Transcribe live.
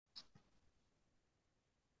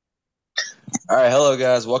All right, hello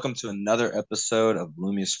guys. Welcome to another episode of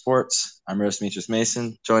Lumia Sports. I'm Demetrius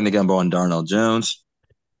Mason, joined again by Darnell Jones,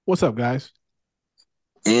 What's up, guys?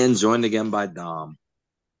 and joined again by Dom.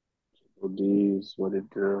 D's what it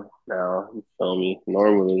do now. You feel me?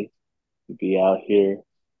 Normally, you'd be out here,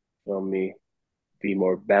 feel me, be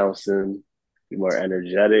more bouncing, be more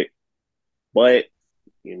energetic. But,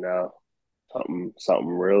 you know, something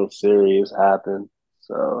real serious happened.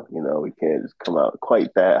 So, we can't just come out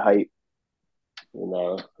quite that hype, you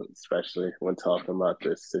know, especially when talking about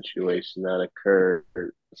this situation that occurred.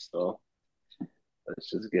 So let's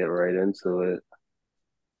just get right into it.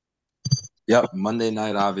 Yep, Monday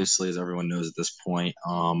night, obviously, as everyone knows at this point.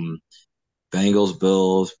 Bengals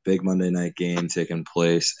Bills, big Monday night game taking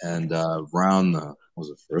place, and round the was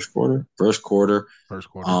it first quarter? First quarter. First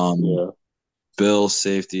quarter. Um, Yeah. Bills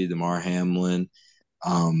safety Damar Hamlin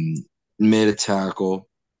made a tackle,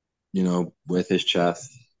 with his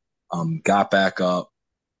chest. Got back up,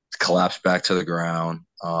 collapsed back to the ground.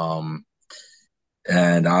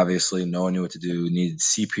 And obviously, no one knew what to do. Needed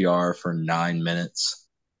CPR for 9 minutes.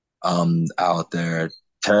 Out there,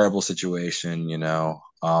 terrible situation.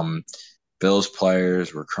 Bills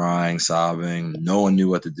players were crying, sobbing. No one knew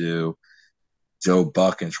what to do. Joe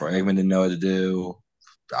Buck and Troy Aikman didn't know what to do.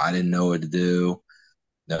 I didn't know what to do.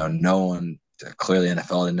 No one. Clearly,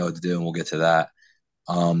 NFL didn't know what to do, and we'll get to that.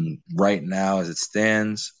 Right now, as it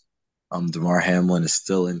stands, Damar Hamlin is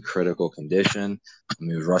still in critical condition.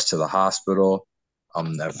 He was rushed to the hospital.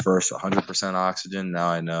 At first, 100% oxygen. Now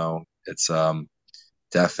I know it's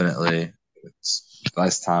definitely. It's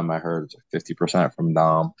last time I heard it's 50% from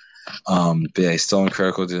Dom. But yeah, he's still in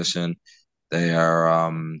critical condition. They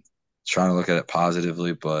are trying to look at it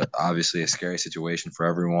positively, but obviously a scary situation for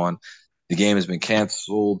everyone. The game has been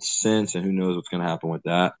canceled since, and who knows what's going to happen with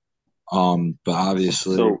that. But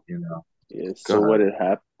obviously, So, yeah, go so ahead.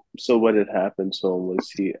 what had happened to him was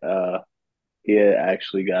he had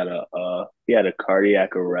actually got he had a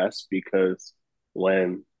cardiac arrest because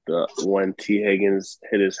when T Higgins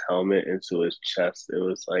hit his helmet into his chest, it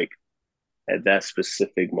was like at that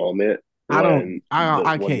specific moment I don't when I the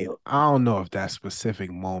I when can't the I don't know if that specific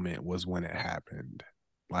moment was when it happened.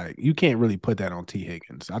 Like you can't really put that on T.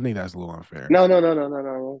 Higgins. I think that's a little unfair. no.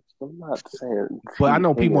 I'm not saying But I T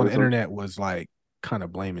know people on the Higgins. internet was like kind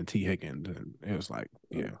of blaming T. Higgins and it was like,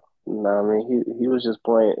 yeah. No, I mean he was just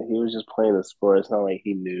playing. He was just playing the sport. It's not like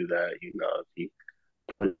he knew that if he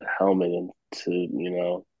put a helmet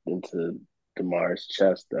into Damar's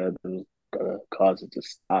chest, that was gonna cause it to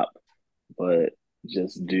stop. But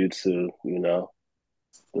just due to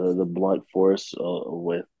the blunt force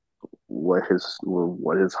with what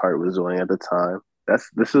his heart was doing at the time.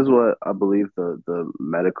 This is what I believe the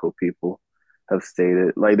medical people have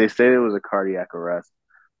stated. Like they stated it was a cardiac arrest.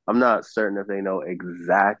 I'm not certain if they know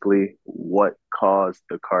exactly what caused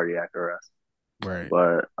the cardiac arrest. Right.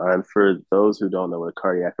 But for those who don't know what a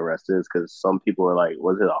cardiac arrest is, because some people are like,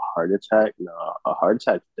 was it a heart attack? No, a heart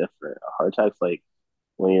attack's different. A heart attack's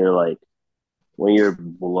when you're like when your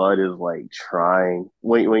blood is when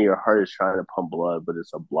your heart is trying to pump blood, but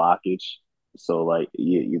it's a blockage. So like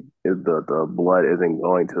the blood isn't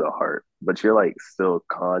going to the heart, but you're like still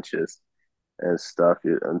conscious and stuff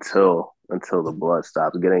until the blood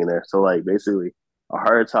stops getting there. So like basically a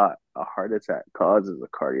heart attack causes a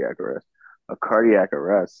cardiac arrest. A cardiac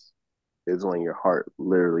arrest is when your heart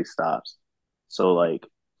literally stops. So like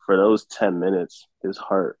for those 10 minutes, his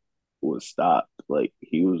heart was stopped. Like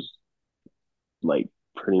he was like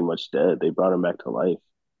pretty much dead. They brought him back to life.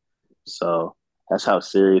 So that's how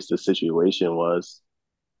serious the situation was.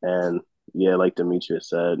 And yeah, like Demetrius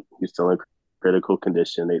said, he's still in critical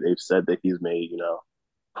condition. They've said that he's made,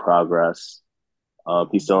 progress.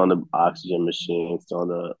 He's still on the oxygen machine, he's still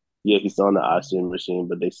on the oxygen machine,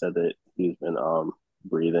 but they said that he's been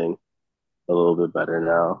breathing a little bit better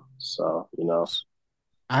now. So,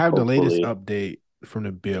 I have the latest hopefully update from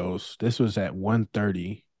the Bills. This was at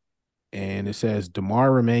 1:30 and it says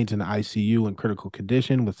DeMar remains in the ICU in critical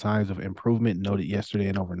condition with signs of improvement noted yesterday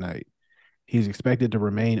and overnight. He's expected to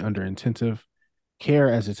remain under intensive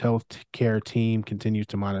care as his health care team continues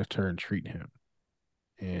to monitor and treat him.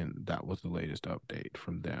 And that was the latest update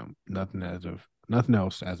from them. Nothing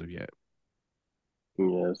else as of yet.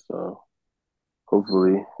 yeah, so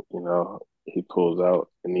hopefully, he pulls out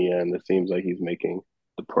in the end. It seems like he's making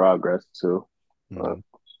the progress too. But Mhm.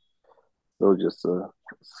 still just a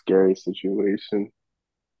scary situation.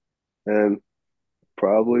 And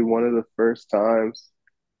probably one of the first times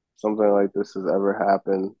something like this has ever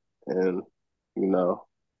happened in, you know,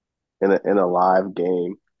 in a live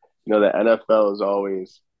game. The NFL is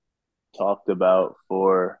always talked about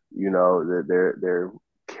for, their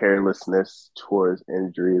carelessness towards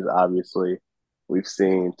injuries. Obviously, we've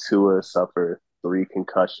seen Tua suffer 3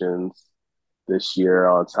 concussions this year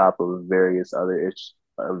on top of various other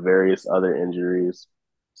injuries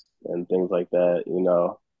and things like that.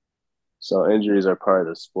 So injuries are part of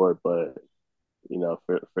the sport, but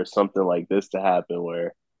for something like this to happen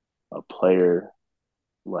where a player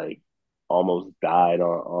like almost died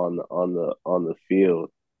on the field,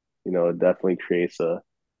 it definitely creates a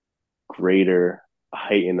greater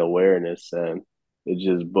heightened awareness, and it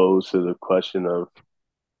just bodes to the question of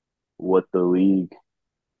what the league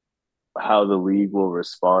how the league will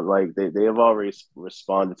respond. Like they have already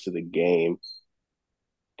responded to the game,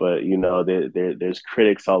 but there's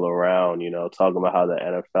critics all around, talking about how the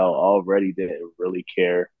NFL already didn't really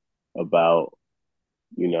care about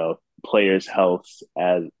you know players' health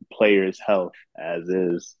as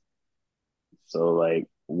is. So like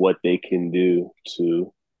what they can do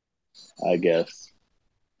to, I guess,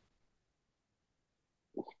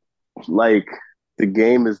 like the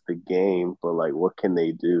game is the game, but like what can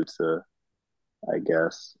they do to, I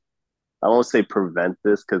guess, I won't say prevent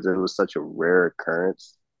this because it was such a rare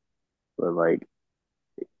occurrence, but like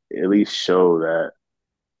at least show that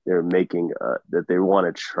that they want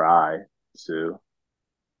to try to,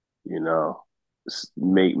 you know,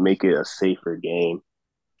 make it a safer game.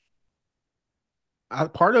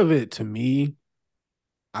 Part of it to me,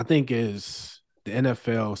 I think, is the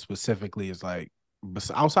NFL specifically is like,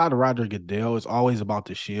 outside of Roger Goodell, it's always about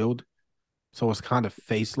the shield. So it's kind of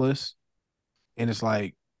faceless. And it's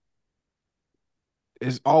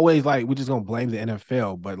always like we're just gonna blame the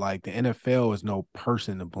NFL, but like the NFL is no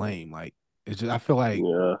person to blame. Like it's just I feel like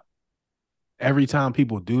Yeah. every time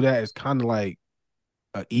people do that, it's kind of like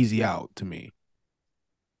an easy out to me.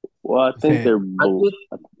 Well, I think Saying, they're both.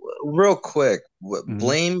 Real quick, mhm.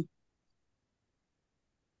 blame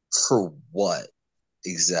for what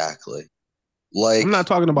exactly? I'm Like, not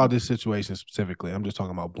talking about this situation specifically. I'm just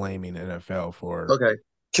talking about blaming the NFL for okay,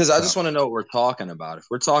 because I just stuff. want to know what we're talking about. If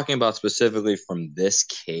we're talking about specifically from this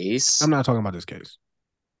I'm case, not talking about this case.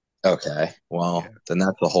 okay, Yeah. well, then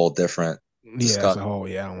that's a whole different Yeah, as discussion. a whole,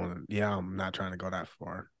 yeah, I don't want to. Yeah, I'm not trying to go that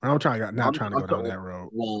far. I'm trying not trying to go down that road.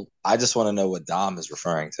 Well, I just want to know what Dom is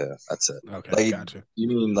referring to. That's it. Okay, Like, gotcha. you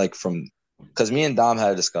mean like from, because me and Dom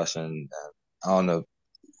had a discussion. I don't know,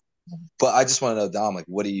 but I just want to know, Dom, like,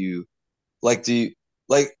 what do you like? Do you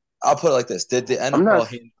like? I'll put it like this: did the I'm NFL not.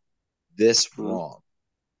 handle this wrong?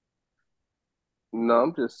 No,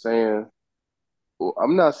 I'm just saying. Well,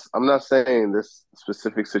 I'm not saying this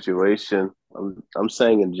specific situation. I'm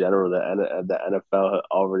saying in general that the NFL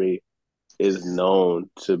already is known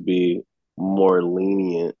to be more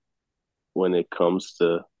lenient when it comes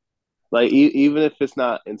to, like, even if it's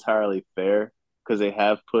not entirely fair, because they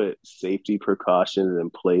have put safety precautions in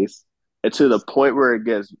place, and to the point where it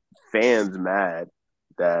gets fans mad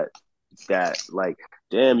that like,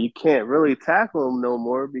 damn, you can't really tackle them no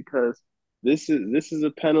more because this is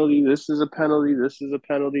a penalty, this is a penalty, this is a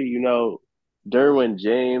penalty. Derwin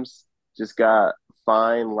James just got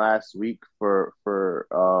fined last week for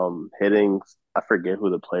hitting, I forget who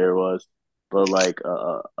the player was, but like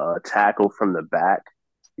a tackle from the back.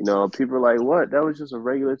 People are like, "What? That was just a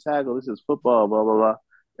regular tackle. This is football." Blah blah blah.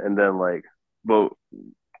 And then like, but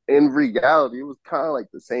in reality, it was kind of like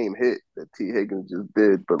the same hit that T Higgins just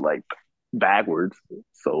did, but like backwards.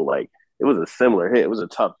 So like, it was a similar hit. It was a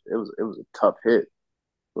tough hit,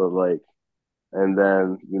 but like, and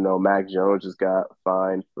then Mac Jones just got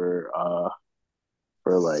fined for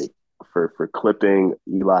like for clipping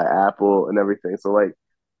Eli Apple and everything. So like,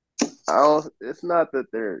 I don't. It's not that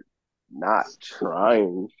they're not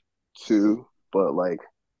trying to, but like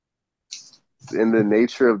in the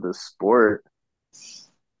nature of the sport,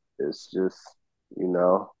 it's just you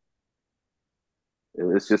know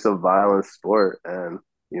it's just a violent sport, and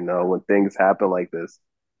when things happen like this,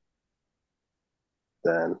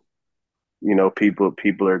 then people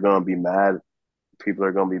are gonna be mad. People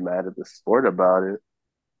are gonna be mad at the sport about it,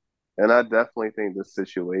 and I definitely think this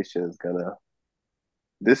situation is gonna.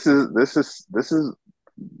 This is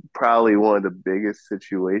probably one of the biggest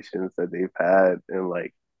situations that they've had in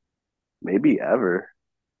like maybe ever.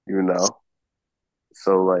 You know,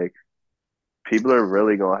 so like people are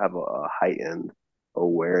really gonna have a heightened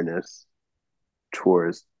awareness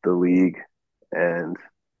towards the league and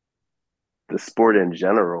the sport in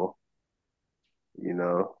general. You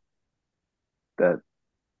know that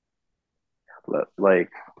like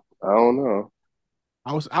I don't know.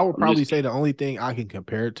 I would I'm probably just say the only thing I can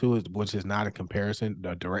compare it to is, which is not a comparison,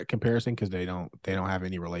 the direct comparison, because they don't have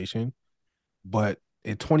any relation. But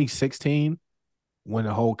in 2016, when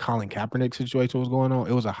the whole Colin Kaepernick situation was going on,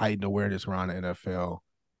 it was a heightened awareness around the NFL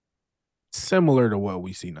similar to what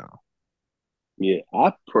we see now. Yeah,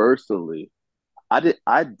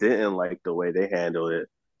 I didn't like the way they handled it,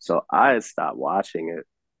 so I stopped watching it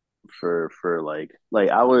for like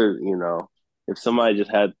I would if somebody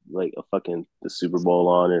just had like a fucking the Super Bowl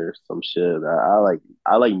on or some shit, I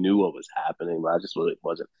like knew what was happening, but I just really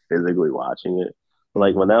wasn't physically watching it. But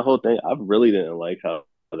like when Mhm. that whole thing, I really didn't like how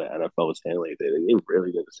the NFL was handling it. They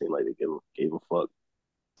really didn't seem like they gave a fuck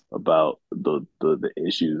about the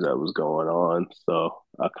issues that was going on. So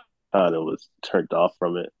I kind of was turned off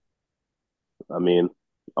from it. I mean,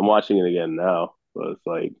 I'm watching it again now, but it's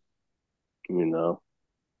like you know,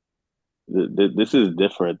 this is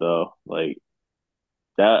different though. Like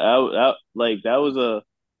that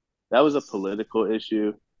was a political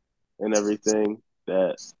issue and everything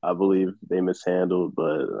that I believe they mishandled,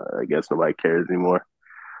 but I guess nobody cares anymore.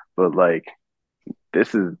 But like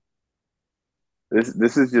this is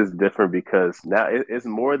this is just different because now it's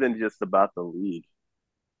more than just about the league.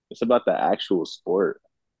 It's about the actual sport.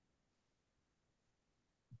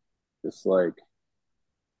 It's like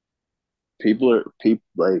people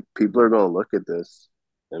are gonna look at this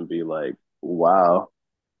and be like, wow,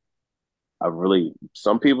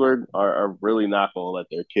 some people are really not gonna let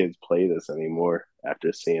their kids play this anymore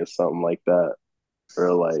after seeing something like that.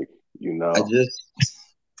 Or like, you I know,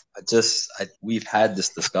 just, we've had this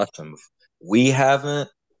discussion. We haven't.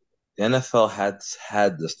 The NFL has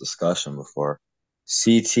had this discussion before.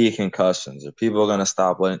 CT concussions. Are people going to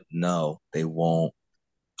stop it? No, they won't.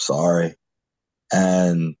 Sorry.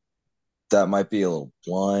 And that might be a little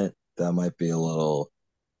blunt. That might be a little,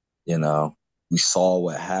 you know, we saw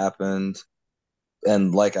what happened.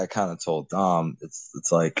 And like I kind of told Dom, it's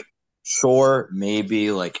like, sure,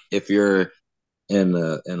 maybe like if you're in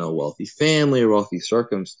a wealthy family or wealthy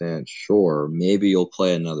circumstance, sure, maybe you'll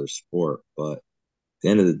play another sport. But at the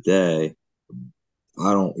end of the day,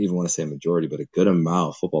 I don't even want to say majority, but a good amount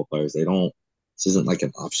of football players, they don't, this isn't like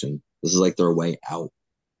an option. This is like their way out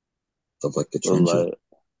of like the trenches. like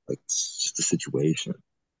Like it's just a situation.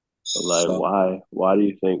 like So why do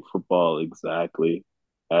you think football exactly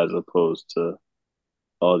as opposed to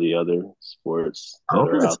all the other sports I that don't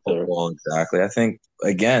are think it's out there? football exactly. I think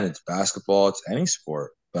again, it's basketball, it's any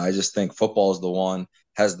sport. But I just think football is the one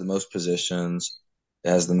has the most positions, it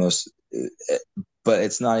has the most but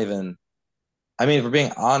it's not even I mean, if we're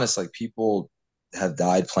being honest, like people have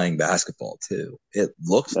died playing basketball too. It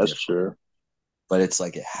looks That's different, true. but it's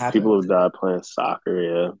like it happened. People have died playing soccer,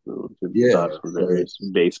 yeah. People Yeah. died from Like, various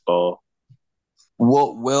baseball.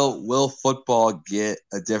 will football get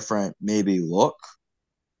a different maybe look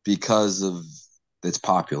because of its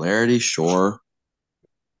popularity? Sure.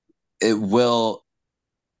 It will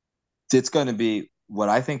it's gonna be what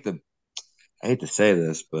I think I hate to say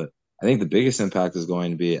this, but I think the biggest impact is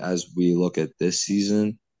going to be as we look at this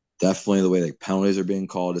season, definitely the way like penalties are being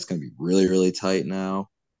called, it's gonna be really, really tight now.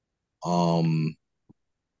 Um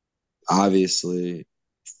Obviously,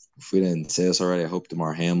 if we didn't say this already, I hope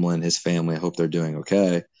Damar Hamlin, his family, I hope they're doing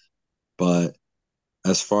okay. But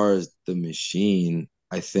as far as the machine,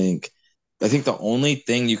 I think the only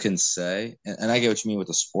thing you can say, and I get what you mean with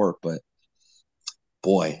the sport, but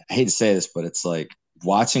boy, I hate to say this, but it's like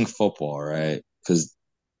watching football, right? Because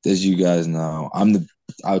as you guys know,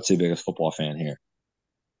 I would say biggest football fan here.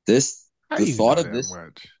 This How the do you thought know of that this,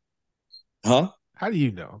 much? huh? How do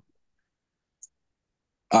you know?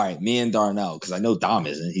 All right, me and Darnell, because I know Dom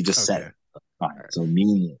isn't. He just said Okay. it. All All right, right. so me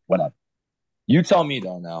and you, whatever. You tell me,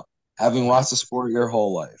 Darnell, having Okay. watched the sport your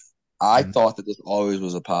whole life, I Mhm. thought that this always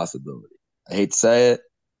was a possibility. I hate to say it,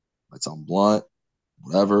 it's on blunt,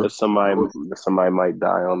 whatever. That somebody might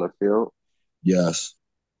die on the field. Yes.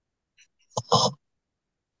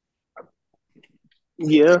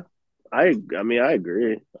 Yeah. I mean I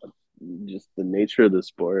agree. Just the nature of the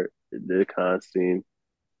sport, it did kind of seem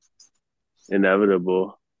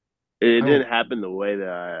inevitable. It I don't. didn't happen the way that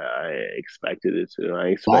I expected it to. I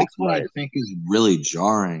expect That's what I somebody. think is really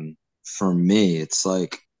jarring for me. It's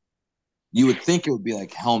like you would think it would be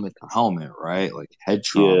like helmet to helmet, right? Like head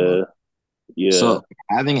trauma. Yeah, yeah, So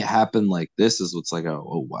having it happen like this is what's like,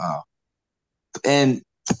 oh wow. And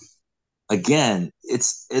again,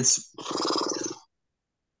 it's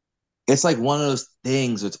like one of those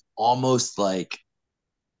things. It's almost like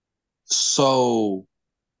so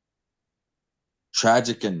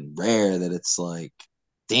tragic and rare that it's like,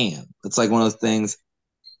 damn. It's like one of those things.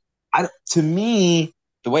 To me,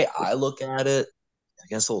 the way I look at it, I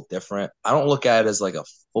guess a little different. I don't look at it as like a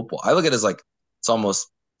football. I look at it as like it's almost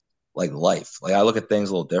like life. Like I look at things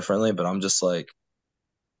a little differently, but I'm just like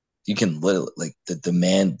you can literally like the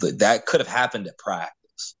demand that could have happened at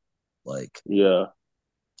practice. Like yeah.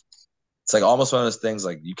 It's like almost one of those things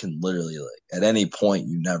like you can literally like at any point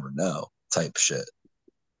you never know type shit.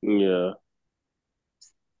 Yeah,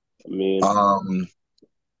 I mean, Um,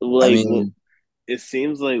 I like what mean, it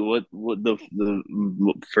seems like what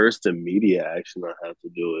the first immediate action I have to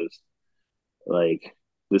do is like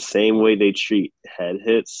the same way they treat head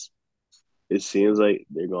hits. It seems like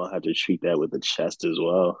they're gonna have to treat that with the chest as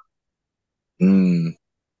well. mm,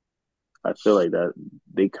 I feel like that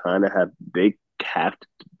they kind of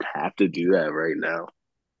have to do that right now,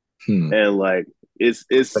 hmm. and like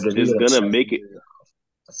Like if you it's get a gonna chest make it, injury,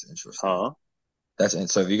 that's interesting. huh?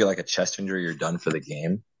 So if you get like a chest injury, you're done for the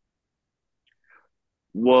game.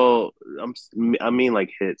 Well, I mean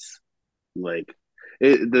like hits, like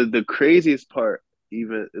the craziest part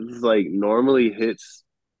even is like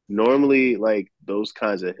normally like those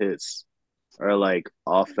kinds of hits are like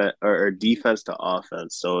offense or defense to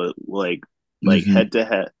offense. So like Hmm.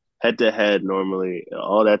 head to head normally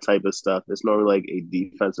all that type of stuff. It's normally like a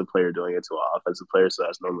defensive player doing it to an offensive player, so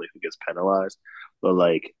that's normally who gets penalized. But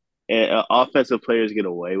like offensive players get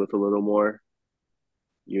away with a little more,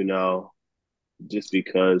 you know, just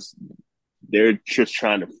because they're just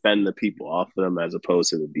trying to fend the people off of them as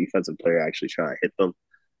opposed to the defensive player actually trying to hit them.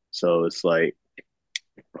 So it's like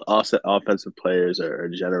also offensive players are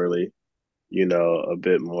generally, a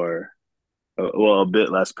bit more a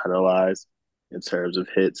bit less penalized in terms of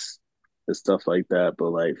hits and stuff like that. But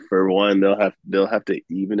like for one, they'll have to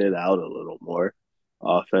even it out a little more.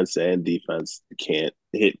 Offense and defense can't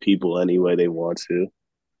hit people any way they want to,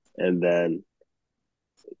 and then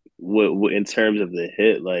in terms of the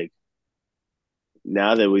hit, like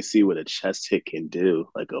now that we see what a chest hit can do,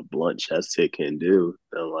 like a blunt chest hit can do,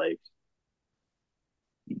 then like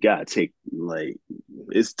you gotta take like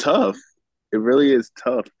it's tough. It really is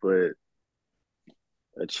tough, but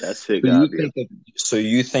a chest hit So gotta you be a think that, so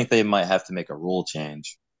you think they might have to make a rule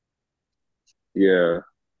change? yeah.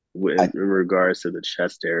 I In regards to the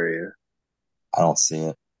chest area, I don't see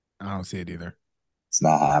it. I don't see it either. It's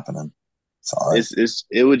not happening. Sorry.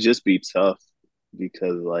 it would just be tough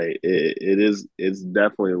because like it's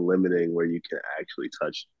definitely limiting where you can actually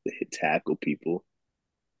tackle people.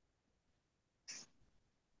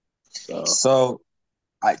 So So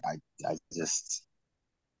I just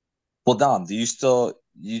well, Dom,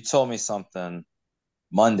 you told me something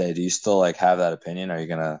Monday. Do you still like have that opinion? Are you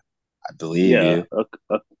gonna I believe yeah, you.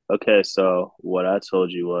 okay. So what I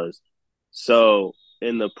told you was, so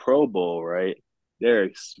in the Pro Bowl, right? They're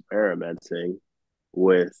experimenting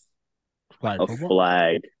with Flag a football?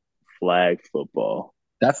 flag football.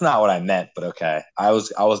 That's not what I meant, but okay. I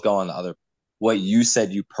was going the other what you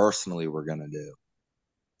said you personally were gonna do.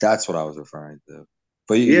 That's what I was referring to.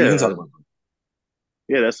 But you can talk Yeah, about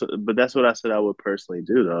yeah. That's what I said I would personally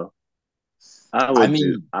do though. I I would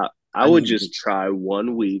do. mean I I would mean just try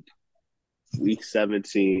one week, week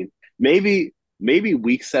 17. Maybe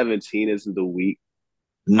week 17 isn't the week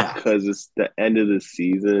no. because it's the end of the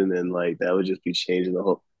season and like that would just be changing the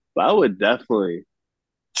whole. But I would definitely,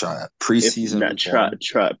 Try that if preseason not week one.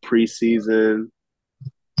 try preseason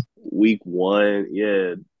week one,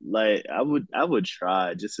 yeah. Like I would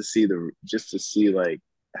try just to see like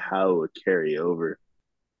how it would carry over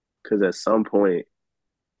because at some point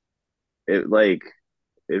it like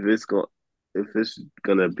if it's going if it's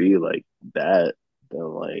gonna be like that, then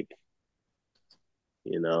like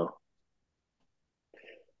you know,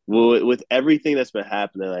 well, with everything that's been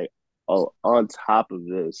happening, like on top of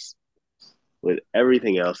this, with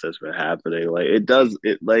everything else that's been happening, like it does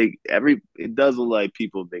look like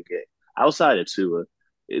people have been getting outside of Tua.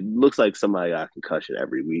 It looks like somebody got a concussion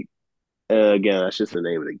every week. And again, that's just the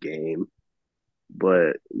name of the game.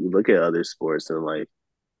 But you look at other sports and like it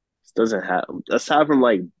doesn't have aside from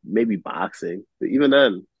like maybe boxing, but even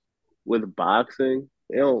then with boxing,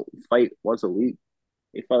 they don't fight once a week.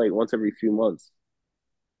 They fight like once every few months.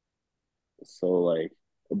 So like,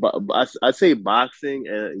 but I say boxing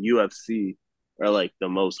and UFC are like the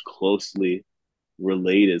most closely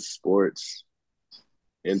related sports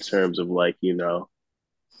in terms of like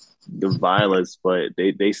the violence, but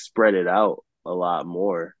they spread it out a lot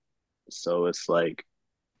more. So it's like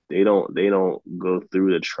they don't go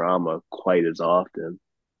through the trauma quite as often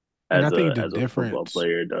And I as think a football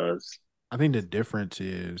player does. the difference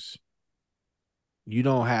is you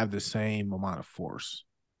don't have the same amount of force.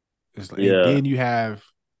 It's like, Yeah,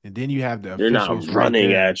 and then you have the they're officials not right running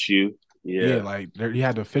there. at you. Yeah, Yeah, like there you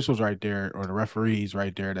have the officials right there or the referees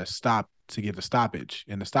right there that stop to get the stoppage.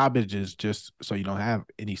 And the stoppage is just so you don't have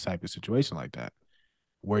any type of situation like that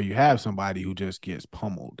where you have somebody who just gets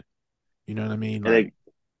pummeled. You know what I mean? and Like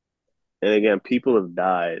and again, people have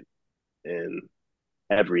died in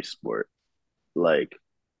every sport. Like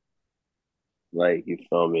Like, you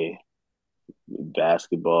feel me?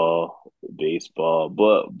 Basketball, baseball,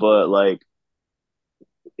 but like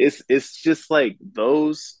it's just like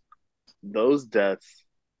those deaths,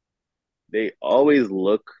 they always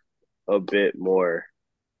look a bit more,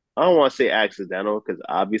 I don't want to say accidental because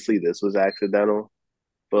obviously this was accidental,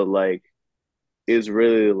 but like it's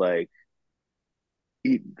really like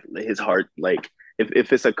he, his heart, like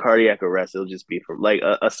if it's a cardiac arrest, it'll just be from like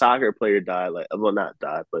a soccer player died, like, well, not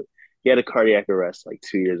died, but he had a cardiac arrest like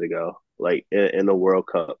 2 years ago, like in the World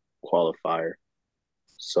Cup qualifier.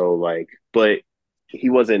 So like, but he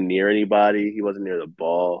wasn't near anybody. He wasn't near the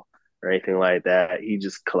ball or anything like that. He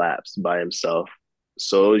just collapsed by himself.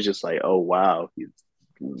 So it was just like, oh wow, he's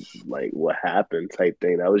like, what happened type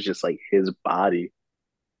thing. That was just like his body.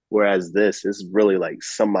 Whereas this is really like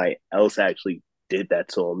somebody else actually did that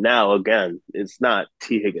to him. Now again, it's not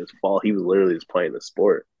T Higgins' fault. He was literally just playing the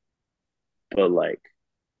sport. But like,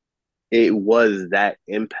 it was that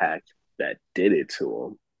impact that did it to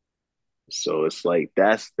him. So it's like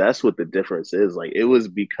that's what the difference is. Like, it was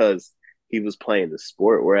because he was playing the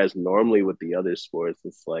sport, whereas normally with the other sports,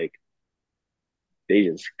 it's like they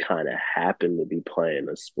just kind of happen to be playing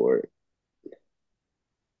a sport.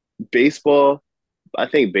 Baseball, I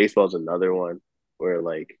think baseball is another one where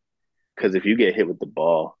like, because if you get hit with the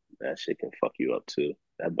ball, that shit can fuck you up too.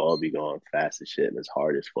 That ball be going fast as shit and it's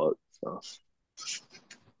hard as fuck. So,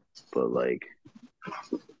 but like,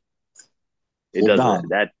 it Well, doesn't Dom,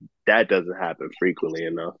 that doesn't happen frequently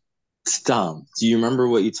enough. Dom, do you remember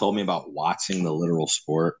what you told me about watching the literal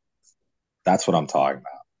sport? That's what I'm talking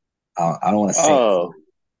about. I don't want to say, Oh,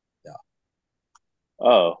 yeah.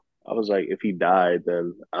 oh, I was like, if he died,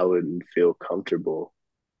 then I wouldn't feel comfortable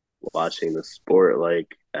watching the sport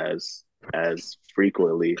like as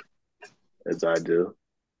frequently as I do.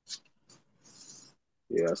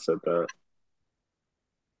 Yeah, I said that.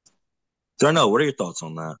 So I know. What are your thoughts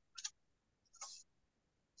on that?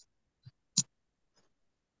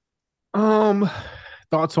 Um,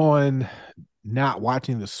 thoughts on not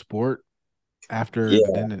watching the sport after Yeah,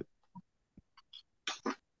 then?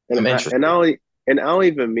 And I'm and interested. I don't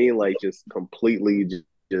even mean like just completely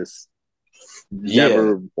just Yeah.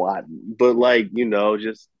 never watch, but like,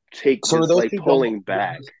 just take, So for just those like who don't, pulling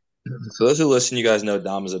back. for those who listen, you guys know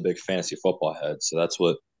Dom is a big fantasy football head, so that's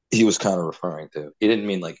what he was kind of referring to. He didn't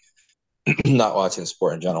mean like not watching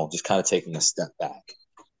sport in general, just kind of taking a step back.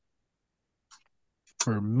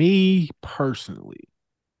 For me personally,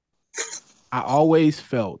 I always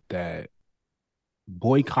felt that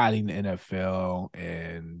boycotting the NFL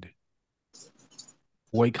and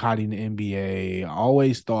boycotting the NBA, I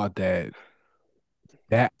always thought that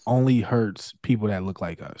that only hurts people that look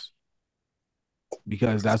like us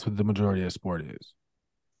because that's what the majority of sport is.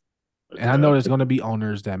 And I know Okay. there's going to be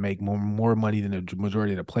owners that make more money than the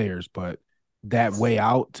majority of the players, but that way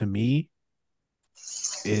out to me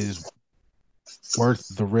is worth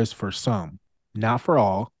the risk for some, not for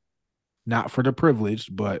all, not for the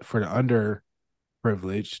privileged, but for the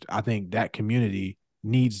underprivileged. I think that community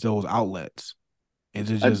needs those outlets. And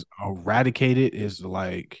to I just eradicate it is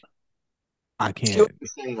like, I He can't. wasn't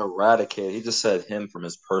saying eradicate. He just said him from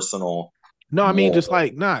his personal No, I mean, just moral.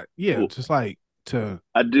 like, not, yeah, just like to,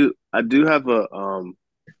 I do have a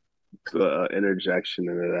interjection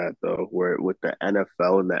into that though, where with the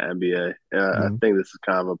NFL and the NBA, I mm, think this is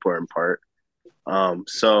kind of an important part.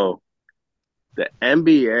 So the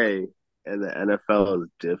NBA and the NFL is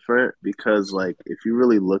different because, like, if you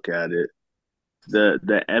really look at it, the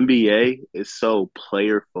NBA is so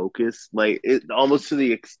player focused, like it almost to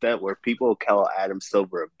the extent where people call Adam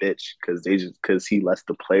Silver a bitch because he lets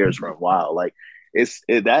the players run wild. Like,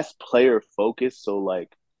 that's player focused. So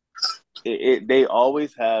like, they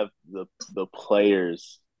always have the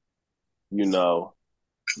players, you know,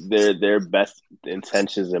 their best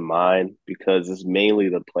intentions in mind because it's mainly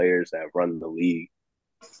the players that run the league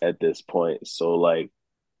at this point. So like,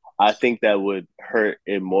 I think that would hurt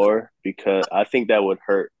it more because I think that would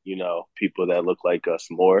hurt, people that look like us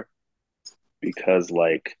more because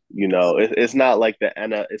like, it's not like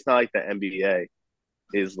it's not like the NBA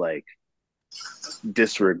is like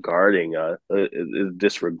disregarding is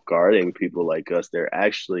disregarding people like us. They're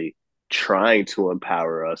actually trying to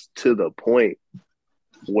empower us to the point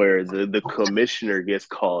where the commissioner gets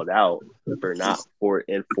called out for not for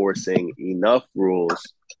enforcing enough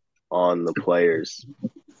rules on the players.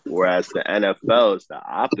 Whereas the NFL is the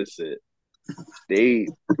opposite.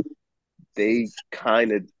 They they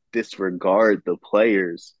kind of disregard the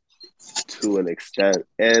players to an extent.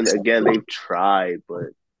 And again, they've tried, but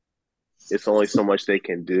it's only so much they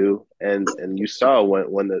can do. And you saw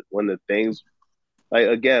when the things, like,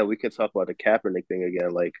 again, we can talk about the Kaepernick thing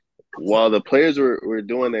again. Like, while the players were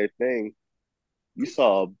doing their thing, you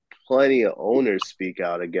saw plenty of owners speak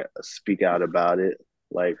out about it.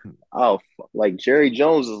 Like like Jerry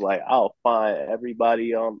Jones is like, I'll find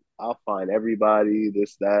everybody,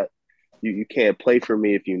 this, that. You can't play for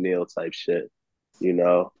me if you kneel type shit, you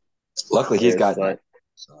know? Luckily, And he's it's got that. like,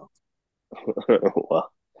 So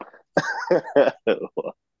well,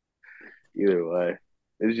 either way,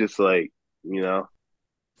 it's just like, you know,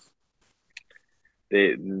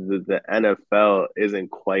 the NFL isn't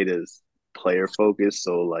quite as player focused.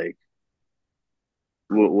 So like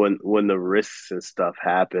when the risks and stuff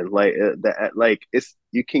happen, like it's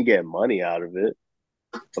you can get money out of it,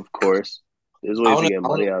 of course. There's I ways to want to, get I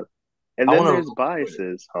want money to, out, and I then want there's to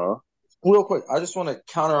biases, huh? real quick. I just want to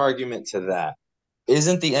counter argument to that.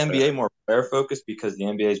 Isn't the NBA more player focused because the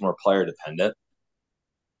NBA is more player dependent?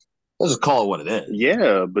 Let's just call it what it is.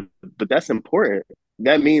 Yeah, but that's important.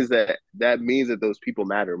 That means that those people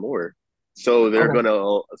matter more. So they're Okay.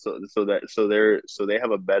 gonna so they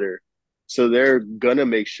have a better so they're gonna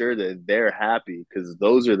make sure that they're happy because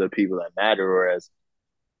those are the people that matter. Whereas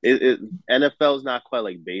it NFL is not quite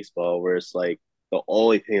like baseball where it's like the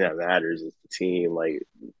only thing that matters is the team. Like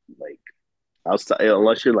outside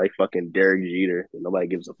unless you're like fucking Derek Jeter, nobody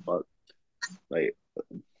gives a fuck. Like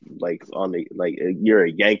on the like you're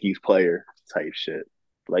a Yankees player type shit.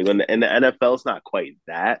 Like when in the NFL, it's not quite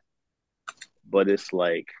that, but it's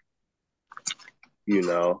like you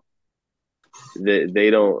know they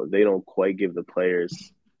don't quite give the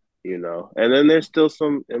players and then there's still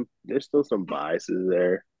some biases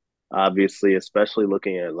there, obviously, especially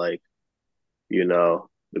looking at like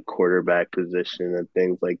the quarterback position and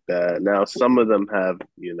things like that. Now some of them have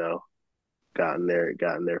gotten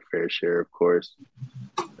their fair share, of course,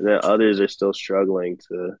 and then others are still struggling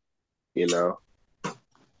to you know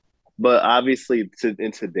but obviously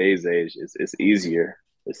in today's age it's easier.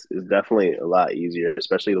 It's definitely a lot easier,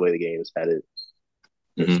 especially the way the game is headed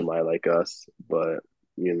for Mm-hmm. somebody like us. But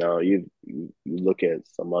you look at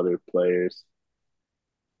some other players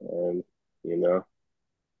and you know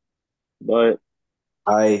but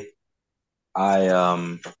I I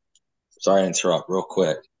sorry to interrupt real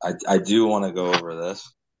quick. I do want to go over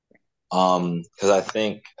this. Because I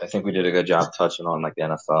think we did a good job touching on like the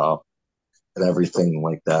NFL and everything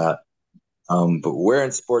like that. But we're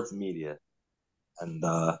in sports media, and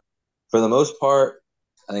for the most part,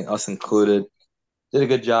 I think us included did a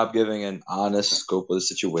good job giving an honest scope of the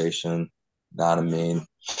situation. Not I mean,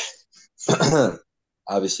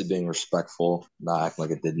 obviously being respectful, not acting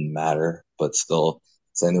like it didn't matter, but still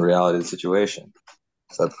saying the reality of the situation.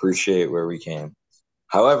 So I appreciate where we came.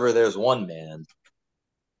 However, there's one man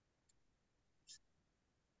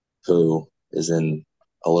who is in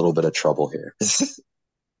a little bit of trouble here.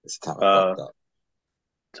 It's kind of uh fucked up.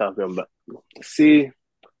 talking about see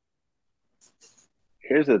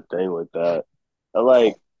here's the thing with that.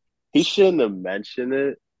 Like he shouldn't have mentioned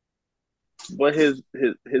it, but his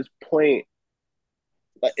point,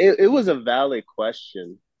 like, it was a valid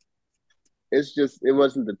question. It's just it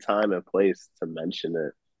wasn't the time and place to mention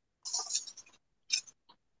it.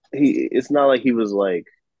 It's not like he was like,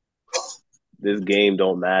 this game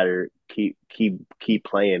don't matter. Keep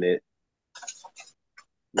playing it.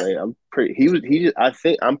 Like I'm pretty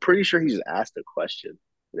sure he just asked a question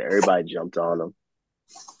and everybody jumped on him.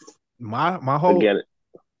 My whole Again,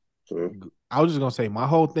 mm, I was just gonna say my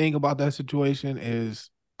whole thing about that situation is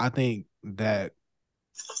I think that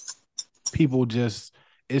people just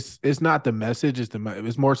it's not the message,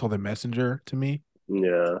 it's more so the messenger to me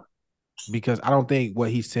yeah, because I don't think what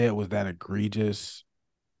he said was that egregious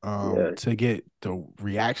yeah, to get the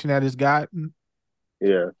reaction that it's gotten.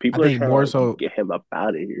 yeah. I People are think trying to more like so, get him up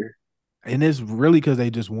out of here. and it's really because they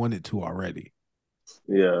just wanted to already.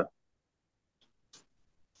 Yeah,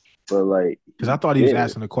 but like Because I he thought he was did.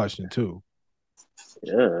 asking a question too.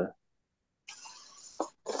 Yeah,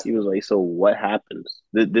 he was like, so what happens?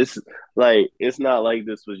 This like it's not like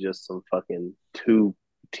this was just some fucking two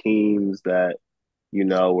teams that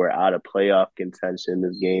were out of playoff contention.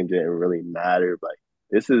 This game didn't really matter. But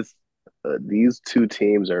this is these two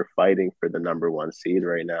teams are fighting for the number one seed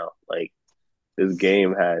right now. Like this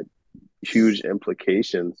game had huge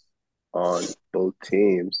implications on both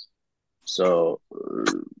teams. So,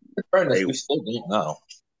 In fairness, like, we still don't know.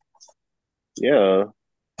 yeah,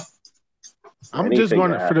 I'm just anything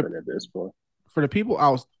going can to happen at this point. for the people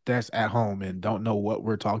out that's at home and don't know what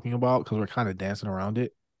we're talking about because we're kind of dancing around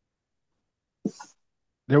it.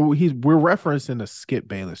 We're referencing a Skip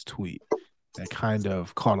Bayless tweet that kind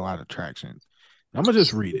of caught a lot of traction. I'm gonna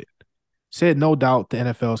just read it. Said no doubt the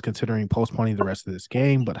NFL is considering postponing the rest of this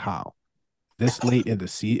game, but how? This late in the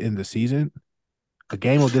season? A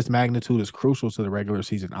game of this magnitude is crucial to the regular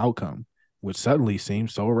season outcome, which suddenly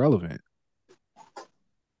seems so irrelevant.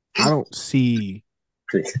 I don't see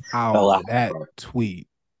The how last that part, tweet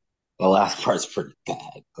the last part's pretty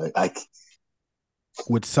bad, but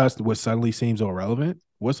would suddenly seem so irrelevant.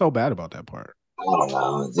 What's so bad about that part? I don't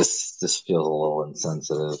know. This feels a little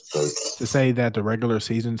insensitive. Like, To say that the regular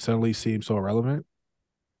season suddenly seems so irrelevant?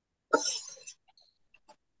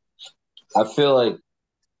 I feel like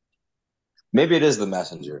maybe it is the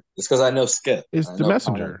messenger. It's because I know Skip. It's I the know kind of,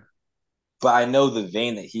 messenger. but I know the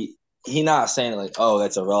vein that he not saying like, oh,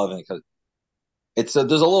 that's irrelevant because there's a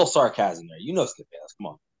little sarcasm there. You know Skip Bayless.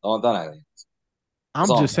 Come on, don't anything. That's I'm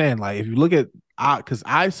all I'm just saying. saying, like, if you look at because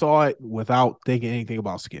I saw it without thinking anything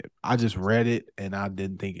about Skip. I just read it and I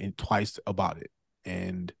didn't think twice about it.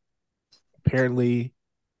 And apparently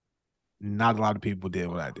not a lot of people did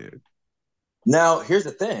what I did. Now, here's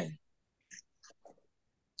the thing,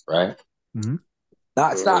 right? Mm-hmm.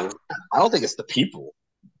 It's not. I don't think it's the people.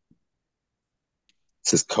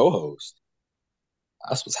 It's his co-host.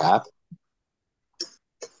 That's what's happening.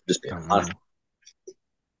 Just being I don't honest. know.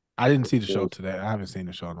 I didn't see the show today. I haven't seen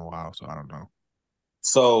the show in a while, so I don't know.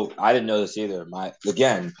 So I didn't know this either.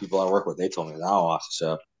 People I work with, they told me that I don't watch the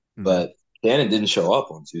show, Mm-hmm. but Shannon didn't show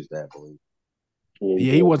up on Tuesday, I believe.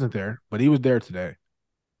 Yeah, he wasn't there, but he was there today.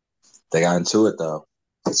 They got into it though.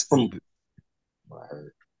 It's from what I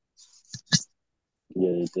heard.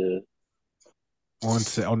 Yeah, they did.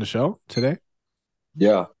 On the show today?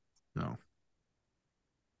 Yeah, No.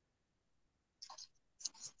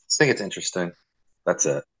 I think it's interesting. That's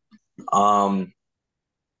it. Um,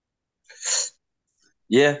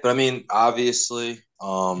 yeah, but I mean, obviously,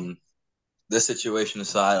 this situation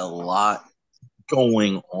aside, a lot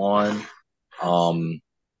going on. Um,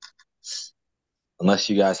 unless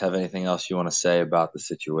you guys have anything else you want to say about the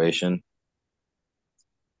situation.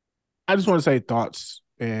 I just want to say thoughts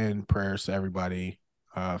and prayers to everybody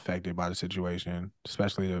affected by the situation,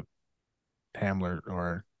 especially the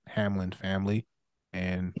Hamlin family.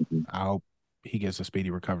 And I hope he gets a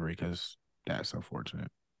speedy recovery because that's unfortunate.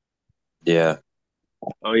 Yeah.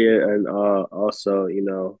 Oh yeah, and also,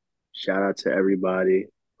 shout out to everybody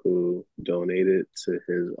who donated to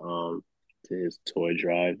his toy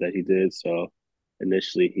drive that he did. So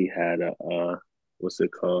initially he had a what's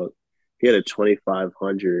it called? He had a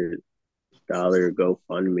 $2,500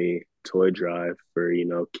 GoFundMe toy drive for,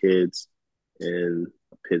 kids in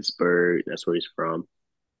Pittsburgh. That's where he's from.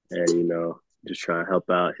 And, just trying to help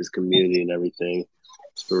out his community and everything.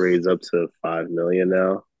 It's raised up to 5 million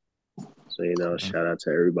now. So, shout out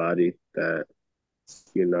to everybody that,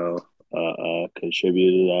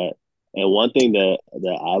 contributed to that. And one thing that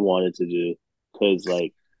I wanted to do, because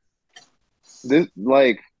this,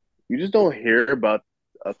 you just don't hear about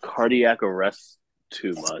a cardiac arrest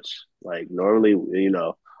too much. Like normally,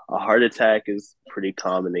 a heart attack is pretty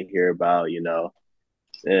common to hear about,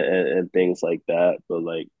 and things like that. But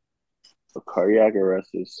like a cardiac arrest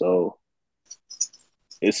is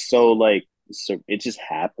it just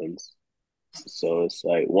happens. So it's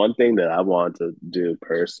like one thing that I want to do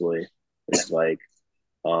personally is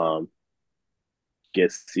um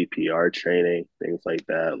get CPR training, things like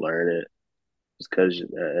that, learn it. Just because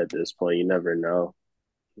at this point you never know.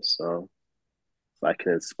 So if I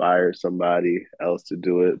can inspire somebody else to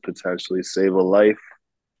do it, potentially save a life,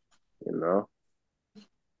 you know.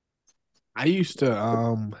 I used to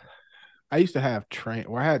have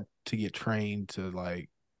I had to get trained to like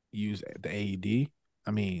use the AED.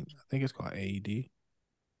 I mean, I think it's called AED.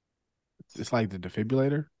 It's like the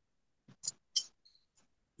defibrillator.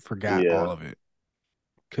 Forgot Yeah. all of it.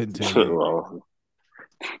 Couldn't tell you anything.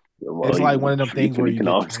 Well, It's like one of them you things can, where you you can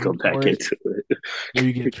get always go trained for back it. into it. Where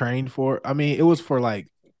you get trained for. I mean, it was for like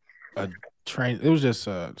a train. It was just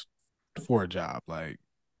for a job. Like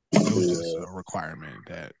it was just Yeah. a requirement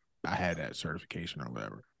that I had that certification or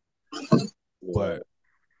whatever. Yeah. But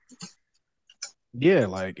yeah,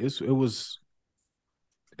 like it's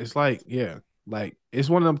like yeah, like it's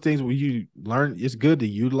one of them things where you learn. It's good to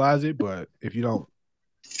utilize it, but if you don't,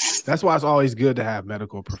 that's why it's always good to have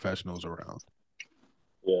medical professionals around.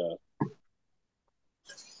 Yeah.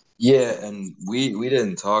 Yeah, and we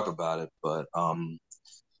didn't talk about it, but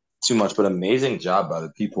too much, but amazing job by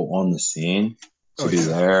the people on the scene to Oh be yeah,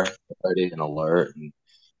 there, ready and alert, and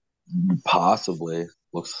possibly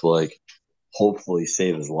looks like hopefully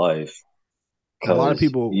save his life. and a lot of Because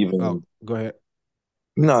people. Oh, even go ahead.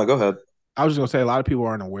 no, go ahead. I was just gonna say a lot of people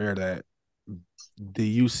aren't aware that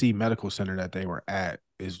the UC Medical Center that they were at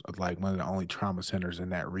is like one of the only trauma centers in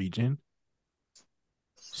that region.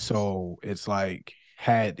 So it's like,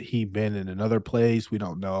 had he been in another place, we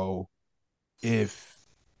don't know if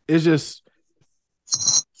it's just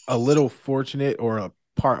a little fortunate, or a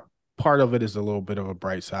part of it is a little bit of a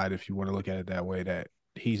bright side if you want to look at it that way, that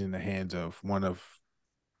he's in the hands of one of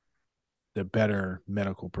the better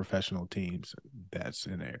medical professional teams that's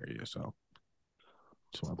in the area. So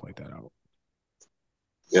just want to point that out.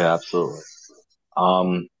 Yeah, absolutely.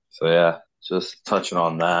 So yeah, just touching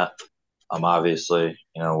on that. I'm obviously,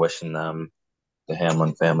 wishing them, the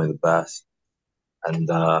Hamlin family, the best. And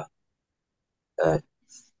uh,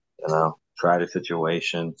 tragic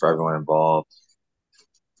situation for everyone involved.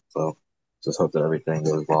 So just hope that everything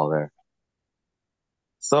goes well there.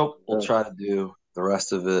 So we'll try to do the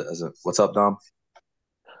rest of it as a what's up, Dom?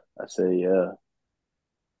 I say, yeah.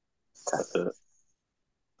 That's it.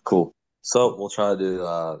 Cool. So we'll try to do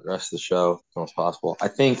the rest of the show as much as possible. I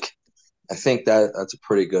think that's a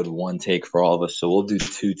pretty good one take for all of us. So we'll do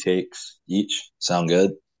 2 takes each. Sound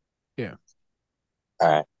good? Yeah. All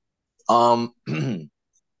right. I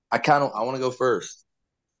want to go first.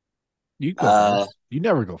 You go first. You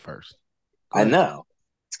never go first. I know.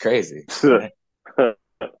 It's crazy. Right?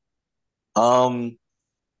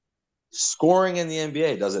 Scoring in the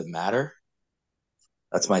NBA, does it matter?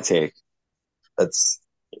 That's my take.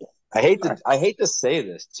 I hate to say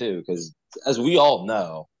this too, because as we all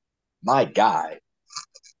know, my guy,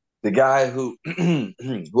 the guy who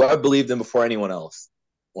who I believed in before anyone else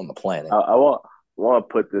on the planet. I want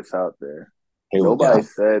to put this out there. Nobody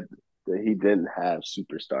said that he didn't have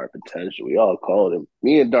superstar potential. We all called him.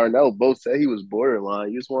 Me and Darnell both said he was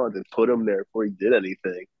borderline. You just wanted to put him there before he did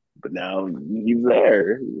anything. But now he's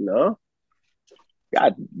there,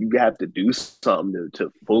 God, you have to do something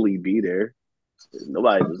to fully be there.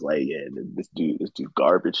 Nobody was like, yeah, this dude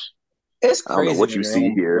garbage. It's crazy. I don't know what you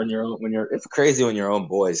see here. It's crazy when your own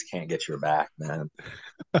boys can't get your back, man.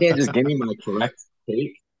 You can't just give me my correct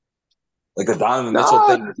take. Like the Donovan Mitchell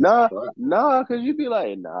thing. Because you'd be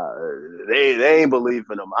like, they ain't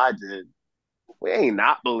believing him. I did. We ain't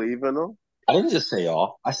not believing him. I didn't just say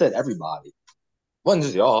y'all. I said everybody. It wasn't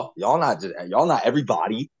just y'all. Y'all not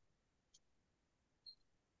everybody.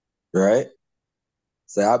 Right?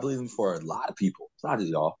 So I believe him for a lot of people. It's not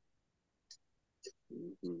just y'all.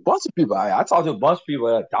 Bunch of people. I talked to a bunch of people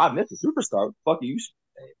like, God, Mitch, a superstar. What the fuck are you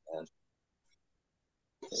saying, man?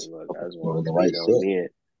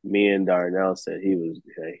 Look, me and Darnell said he was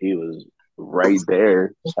right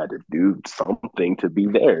there. Just had to do something to be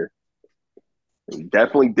there. He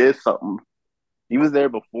definitely did something. He was there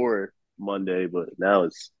before Monday, but now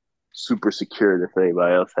it's super secured if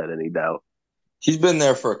anybody else had any doubt. He's been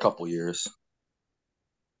there for a couple years.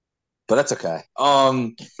 But that's okay.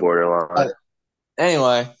 Borderline.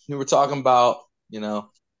 Anyway, we were talking about,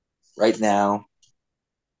 right now,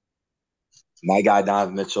 my guy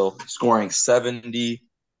Donovan Mitchell scoring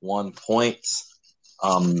 71 points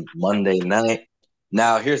Monday night.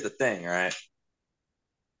 Now, here's the thing, right?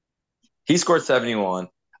 He scored 71.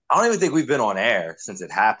 I don't even think we've been on air since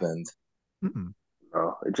it happened. Mm-mm.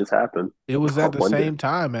 Oh, it just happened. It was at the same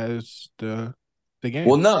time as the game.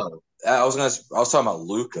 Well, no. I was talking about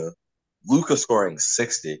Luka. Luka scoring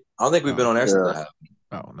 60. I don't think we've been on air since that happened.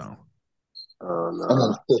 Oh, no.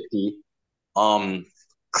 No. 50.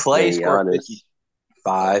 Clay scored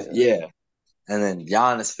 55. Yeah. And then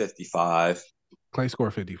Giannis 55. Clay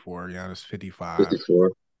scored 54. Giannis 55.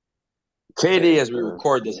 54. KD, as we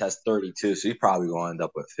record this, has 32, so he's probably going to end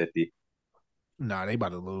up with 50. Nah, they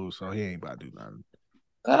about to lose, so he ain't about to do nothing.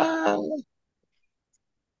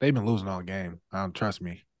 They've been losing all game. Trust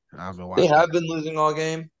me. I've been watching. They have been losing all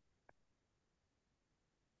game.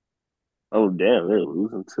 Oh, damn. They're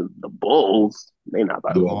losing to the Bulls. They not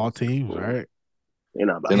about to all teams, right? They're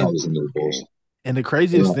not about to losing to the Bulls. And the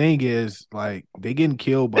craziest thing is, like, they getting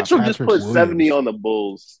killed by Mitchell Patrick just put Williams. 70 on the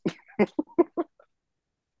Bulls.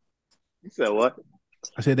 You said what?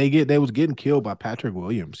 I said they was getting killed by Patrick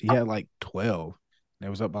Williams. He had like 12. They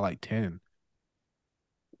was up by like 10.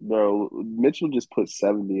 Bro, Mitchell just put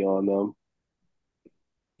 70 on them.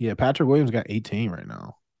 Yeah, Patrick Williams got 18 right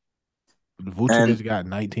now. Vucevic got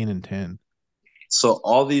 19 and 10. So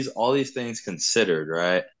all these things considered,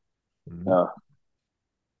 right? Yeah.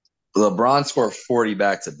 LeBron scored 40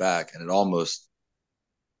 back to back, and it almost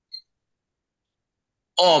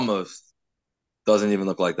doesn't even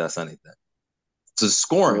look like that's anything. So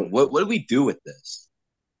scoring, what do we do with this?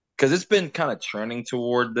 Because it's been kind of trending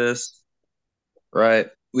toward this, right?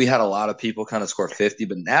 We had a lot of people kind of score 50,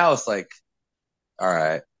 but now it's like, all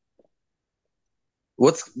right.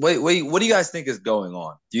 What do you guys think is going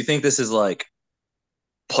on? Do you think this is like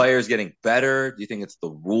players getting better? Do you think it's the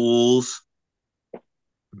rules?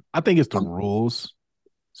 I think it's the rules,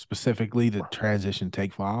 specifically the transition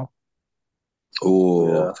take foul.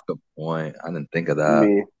 Oh, that's a good point. I didn't think of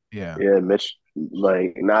that. Yeah. Yeah,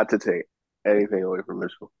 like not to take anything away from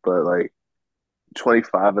Mitchell, but like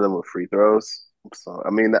 25 of them were free throws. So I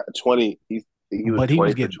mean, that 20. He was But he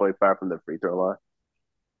was 20 for getting, 25 from the free throw line.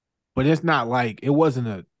 but it's not like it wasn't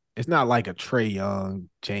a. It's not like a Trey Young,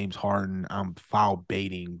 James Harden, I'm foul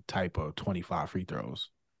baiting type of 25 free throws.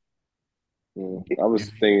 I was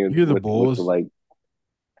If thinking you're the with the Bulls, like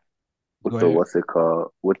with go the ahead. what's it called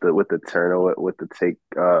with the turnover with the take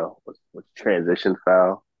with transition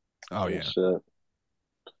foul Oh and yeah, shit.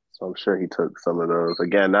 So I'm sure he took some of those.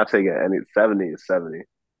 Again, not taking any 70 is 70.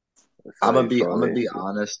 I'm gonna 70 is be I'm gonna funny. be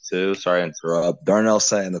honest too. Sorry to interrupt. Darnell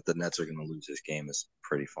saying that the Nets are gonna lose this game is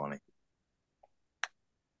pretty funny.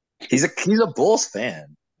 He's a Bulls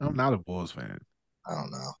fan. I'm not a Bulls fan. I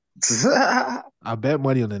don't know. I bet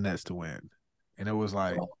money on the Nets to win, and it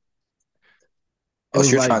Oh, so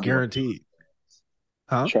was you're like trying to do guaranteed,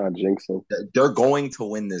 huh? Trying to jinx him. they're going to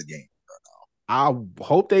win this game. I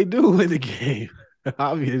hope they do win the game,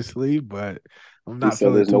 obviously, but I'm He not said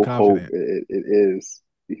feeling there's too no hope. confident. It is.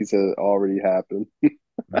 He said it already happened.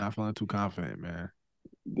 I'm not feeling too confident, man.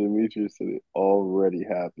 Demetrius said it already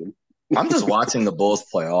happened. I'm just watching the Bulls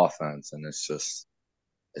play offense, and it's just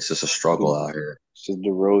a struggle out here. It's just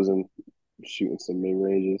DeRozan shooting some mid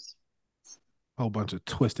ranges. Whole bunch of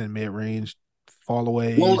twisting mid range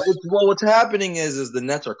Well, fallaways. what's happening is the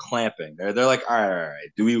Nets are clamping. They're like, all right.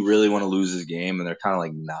 Do we really want to lose this game? And they're kind of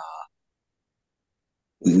like, nah,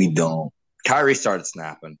 we don't. Kyrie started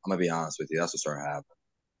snapping. I'm gonna be honest with you. That's what started happening.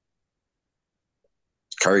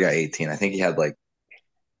 Curry got 18. I think he had like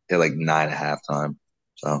 9 at halftime.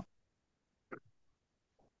 So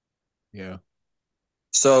Yeah,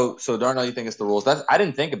 so Darnell, you think it's the rules? That's I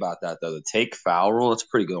didn't think about that though. The take foul rule. That's a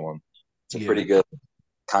pretty good one. It's a yeah. pretty good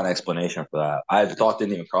kind of explanation for that. I thought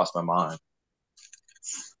didn't even cross my mind.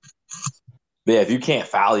 But yeah, if you can't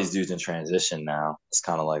foul these dudes in transition now, it's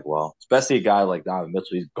kind of like, well, especially a guy like Donovan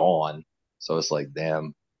Mitchell, he's gone. So it's like,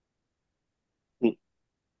 damn.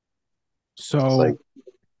 It's like, So,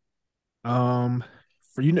 um,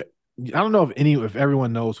 for you know, I don't know if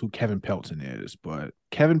everyone knows who Kevin Pelton is, but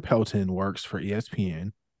Kevin Pelton works for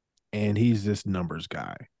ESPN, and he's this numbers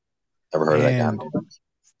guy. Ever heard of that guy? And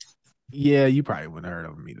yeah, you probably wouldn't have heard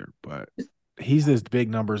of him either, but he's this big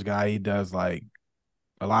numbers guy. He does like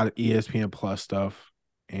a lot of ESPN Plus stuff,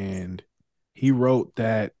 and he wrote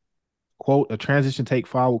that quote a transition take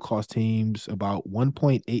foul will cost teams about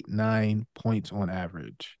 1.89 points on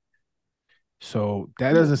average. So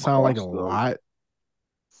that will doesn't sound like a cost them. lot.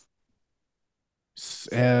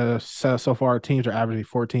 So far, teams are averaging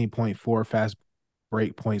 14.4 fast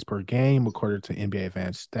break points per game, according to NBA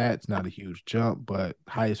Advanced Stats. Not a huge jump, but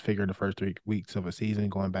highest figure in the first 3 weeks of a season,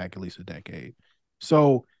 going back at least a decade.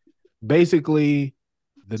 So basically,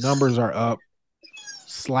 the numbers are up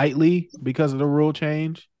slightly because of the rule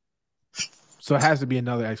change. So it has to be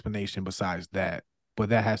another explanation besides that, but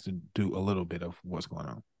that has to do a little bit of what's going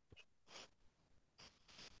on.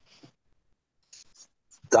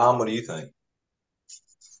 Dom, what do you think?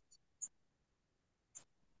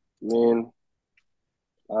 I mean,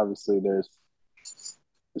 obviously,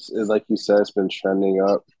 like you said, it's been trending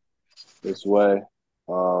up this way.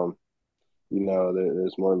 Um,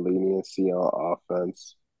 there's more leniency on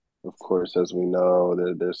offense. Of course, as we know,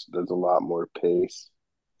 there's a lot more pace.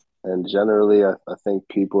 And generally, I think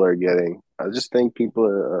people are getting. I just think people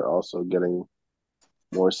are also getting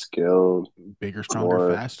more skilled, Bigger, stronger,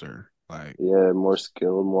 more faster. Like more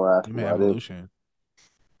skilled, more human athletic. evolution.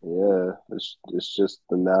 Yeah, it's just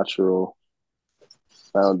the natural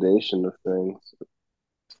foundation of things.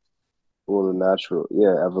 Well, the natural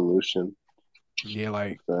evolution Yeah,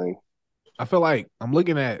 like of things. I feel like I'm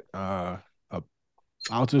looking at a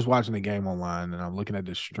I was just watching the game online and I'm looking at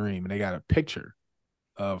the stream and they got a picture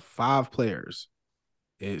of 5 players.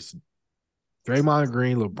 It's Draymond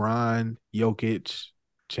Green, LeBron, Jokic,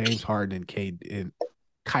 James Harden, and and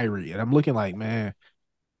Kyrie. And I'm looking like, man,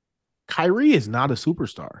 Kyrie is not a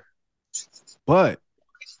superstar. But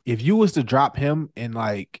if you was to drop him in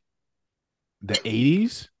like the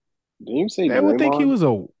 80s, Did you say they would think he Draymond? was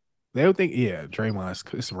a they would think, yeah,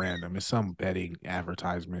 Draymond, it's random. It's some betting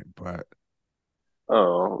advertisement, but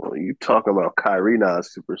Oh, you talking about Kyrie not a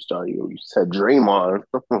superstar? You said Draymond.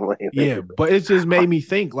 yeah, but it just made me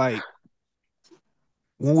think like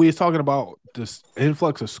when we was talking about this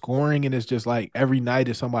influx of scoring, and it's just like every night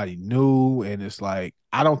is somebody new, and it's like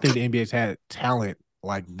I don't think the NBA's had talent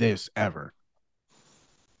like this ever.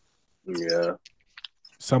 Yeah,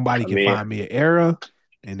 Somebody I can mean, find me an era,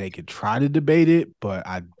 and they could try to debate it, but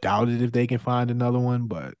I doubt it if they can find another one.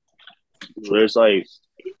 But there's like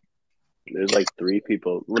there's like 3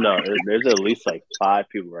 people. Well, no, there's at least like 5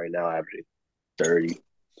 people right now averaging 30.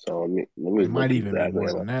 So let me It might look even be exactly.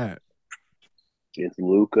 more than that. It's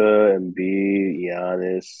Luka, Embiid,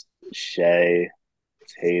 Giannis, Shea,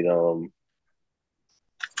 Tatum,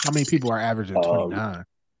 How many people are averaging um, 29?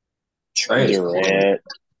 Trey is horrible. Durant.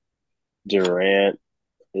 Durant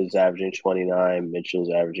is averaging 29. Mitchell's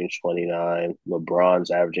averaging 29.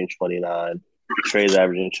 LeBron's averaging 29. Trey's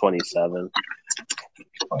averaging 27.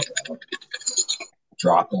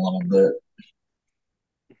 Dropped a little bit.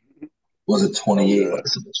 Was it 28? Yeah.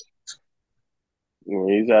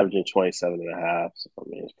 He's averaging 27 and a half. So, I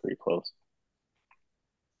mean, it's pretty close.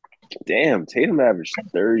 Damn, Tatum averaged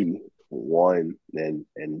 31 and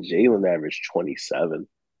Jalen averaged 27.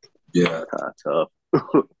 Yeah. Kind of tough.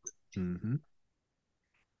 Mm-hmm.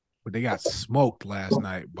 But they got smoked last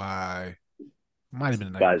night by might have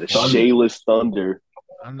been the night By the before. Shayless Thunder.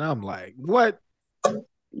 And I'm like, what in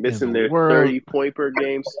Missing the their world? 30-point per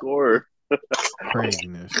game scorer.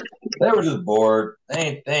 Craziness. They were just bored.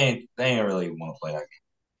 They ain't really want to play that game.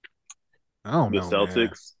 I don't The know, man.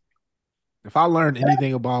 Celtics. If I learned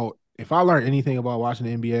anything about watching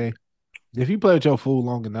the NBA, if you play with your fool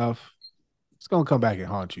long enough, it's gonna come back and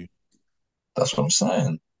haunt you. That's what I'm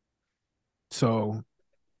saying. So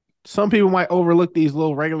some people might overlook these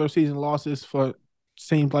little regular season losses for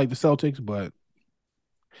seems like the Celtics, but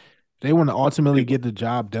if they want to ultimately get the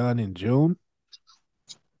job done in June,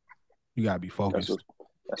 you gotta be That's what focused.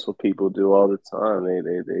 that's what people do all the time.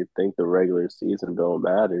 They think the regular season don't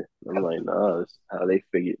matter. I'm like, nah, this is how they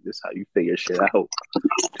figure. This is how you figure shit out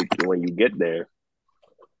when you get there.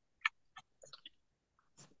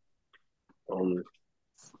 Um,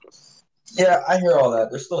 Yeah, I hear all that.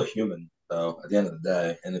 They're still human, though, at the end of the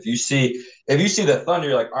day. And if you see the Thunder,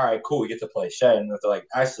 you're like, all right, cool, we get to play Shea. And if they're like,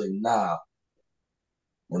 actually, nah,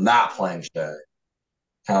 we're not playing Shea.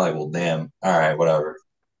 Kind of like, well, damn, all right, whatever.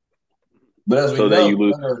 But as we so then know, you the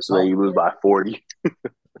lose. Thunder are So then tough. you lose by 40.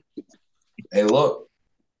 Hey, look,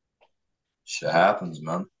 shit happens,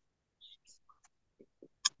 man.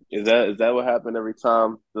 Is that what happened every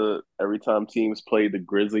time teams played the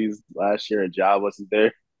Grizzlies last year and Ja wasn't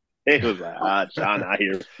there? It was like, Ja not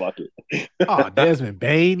here, fuck it. Oh, Desmond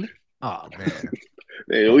Bain. Oh man.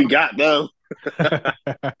 Hey, we got them.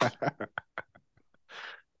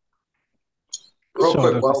 Real Showed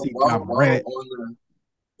quick, up to while see while, John while Morant. we're on the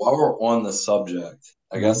while we're on the subject,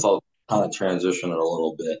 I Mhm. guess I'll kind of transition it a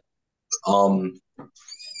little bit. Um,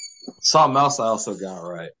 Something else I also got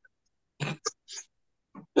right.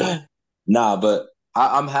 Nah, but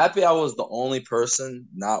I'm happy I was the only person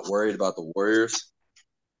not worried about the Warriors.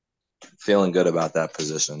 Feeling good about that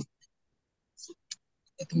position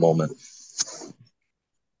at the moment.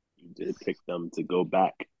 You did pick them to go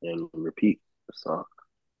back and repeat. So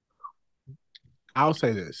I'll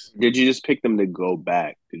say this. did you just pick them to go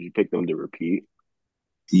back? Did you pick them to repeat?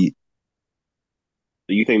 The,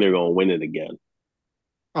 Do you think they're gonna win it again?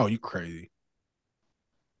 Oh, you crazy.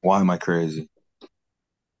 why am I crazy?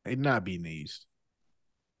 They not beating the East.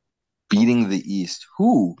 Beating the East.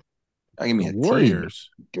 Who? Give me The a team. Warriors.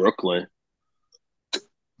 Brooklyn.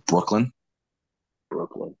 Brooklyn.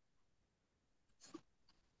 Brooklyn.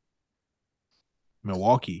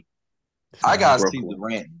 Milwaukee. It's I not gotta see Brooklyn.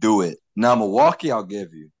 Durant do it. Now Milwaukee, I'll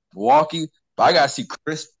give you Milwaukee, but I gotta see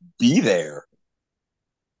Chris be there.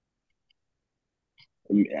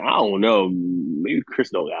 I mean, I don't know. Maybe Chris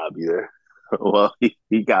don't gotta be there. Well,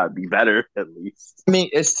 he gotta be better at least. I mean,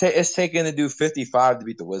 it's taking to do 55 to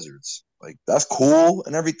beat the Wizards. Like that's cool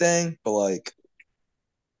and everything, but like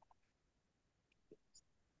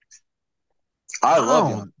I love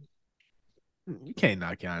you. Oh, you can't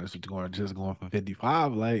knock Giannis for going for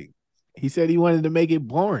 55. Like he said he wanted to make it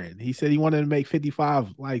boring. He said he wanted to make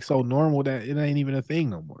 55 like so normal that it ain't even a thing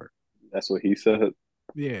no more. That's what he said.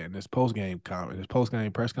 Yeah, in this post game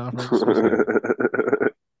press conference, he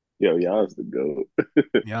said Yo, Giannis the GOAT.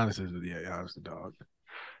 Giannis the dog.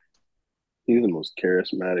 He's the most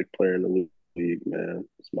charismatic player in the league, man.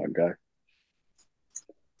 It's my guy.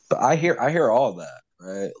 But I hear all that,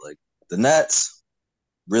 right? Like the Nets,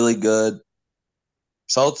 really good.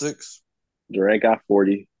 Celtics, Durant got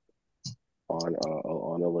 40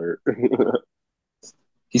 on alert.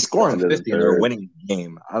 he's The scoring end of the 50 and they're third. winning the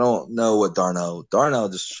game. I don't know what Darnell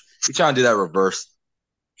just he's trying to do that reverse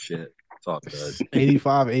shit. It's all good.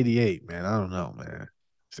 85, 88, man. I don't know, man.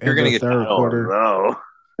 It's You're end of gonna the get I third don't quarter. know.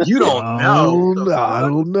 you don't know. The I fuck?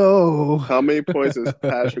 don't know. How many points does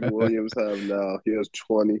Patrick Williams have now? He has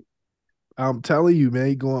 20. I'm telling you, man,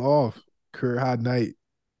 he going off. Career high night.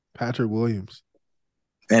 Patrick Williams.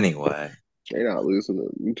 Anyway, They're not losing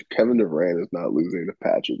to Kevin Durant is not losing to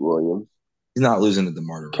Patrick Williams. he's not losing to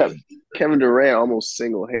DeMar DeRozan. Kevin Durant almost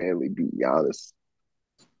single handedly beat Giannis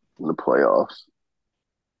in the playoffs.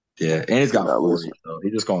 Yeah, and he's got That was 40, so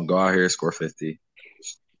he's just gonna go out here, score 50,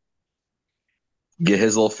 get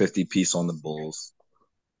his little 50 piece on the Bulls.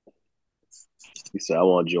 he said, "I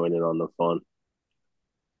want to join in on the fun.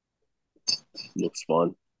 Looks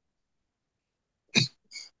fun."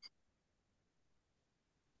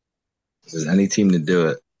 If there's any team to do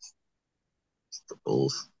it, it's the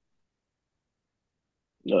Bulls.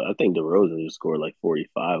 No, I think DeRozan just scored like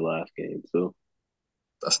 45 last game too.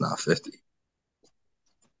 That's not 50.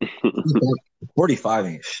 45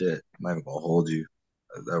 ain't shit. I'm not even gonna hold you.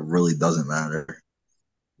 That really doesn't matter.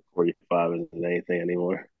 45 isn't anything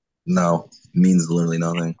anymore. No, means literally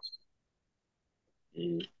nothing.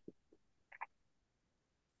 Mm.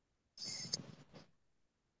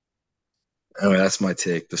 Anyway, that's my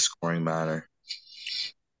take. The scoring matter.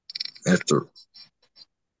 After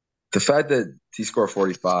the fact that he scored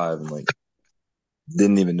 45 and like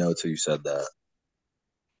didn't even know until you said that,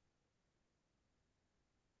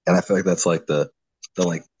 and I feel like that's like the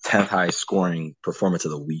like 10th highest scoring performance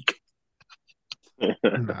of the week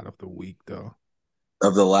Not of the week though.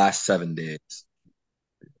 of the last 7 days.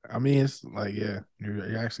 I mean, it's like, yeah,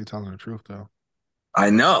 you're actually telling the truth though. I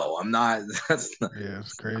know. I'm not. That's not, Yeah,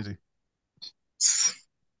 it's crazy. it's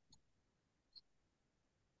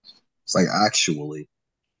like actually.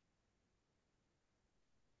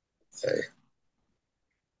 Hey,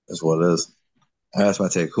 that's what it is. That's my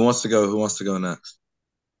take. Who wants to go? Who wants to go next?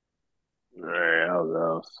 All right, I'll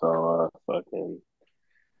go.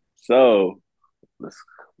 So let's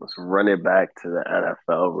let's run it back to the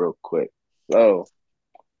NFL real quick. So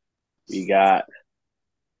we got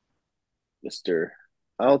Mr.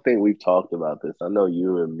 I don't think we've talked about this. I know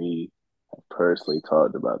you and me have personally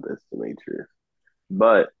talked about this, Demetrius.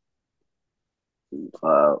 But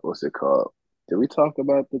what's it called? Did we talk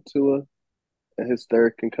about the Tua and his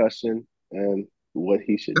third concussion and what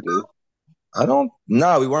he should do? I don't.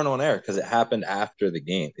 No, we weren't on air because it happened after the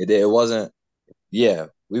game. It wasn't. Yeah,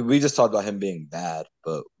 we just talked about him being bad,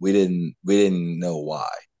 but we didn't know why.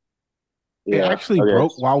 It Yeah. actually Okay.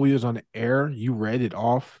 broke while we was on the air. You read it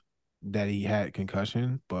off that he had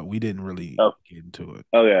concussion, but we didn't really Oh, get into it.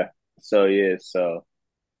 okay. So yeah. So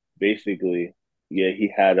basically, yeah,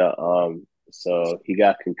 he had a So he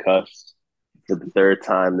got concussed for the third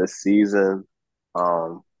time this season.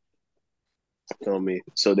 Um, Feel me?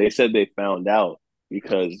 So they said they found out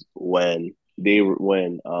because when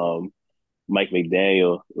Mike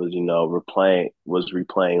McDaniel was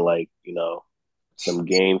replaying like some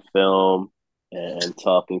game film and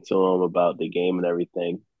talking to him about the game and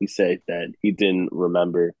everything. He said that he didn't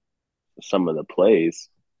remember some of the plays,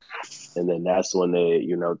 and then that's when they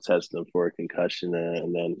tested him for a concussion,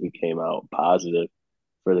 and then he came out positive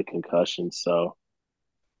for the concussion. So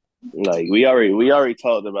like we already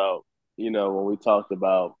talked about when we talked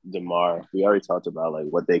about DeMar, we already talked about like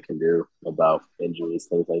what they can do about injuries,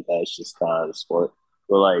 things like that. It's just kind of the sport.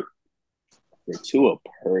 But like for Tua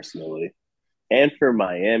personally, and for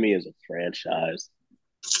Miami as a franchise,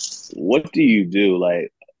 what do you do?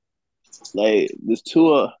 Like this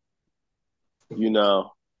Tua, you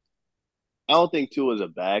know, I don't think Tua is a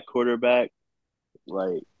bad quarterback.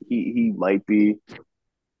 Like he might be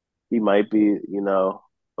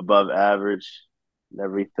above average and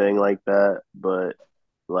everything like that, but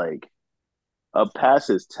like past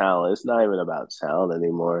his talent, it's not even about talent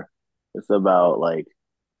anymore. It's about like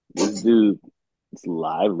this dude, his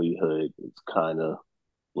livelihood. It's kind of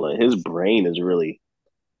like his brain is really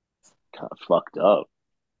kind of fucked up.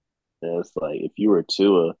 And it's like if you were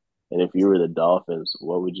Tua and if you were the Dolphins,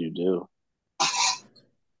 what would you do?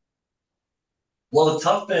 Well, the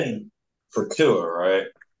tough thing for Tua, right,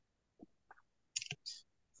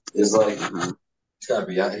 is like Mm-hmm. he's got to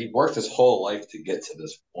be. He worked his whole life to get to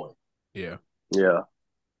this point. Yeah. Yeah,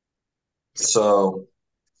 So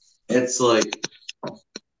it's like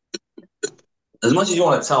as much as you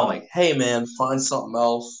want to tell him, like, hey man, find something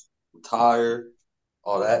else, retire,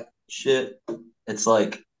 all that shit. It's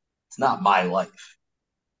like it's not my life.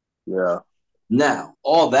 yeah, Now,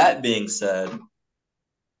 all that being said,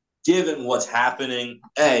 given what's happening,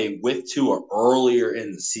 with Tua earlier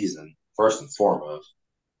in the season, first and foremost,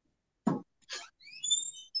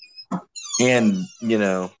 and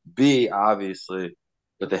B obviously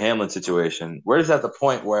with the Hamlin situation, we're just at the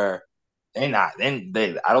point where they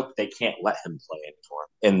can't let him play anymore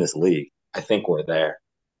in this league. I think we're there.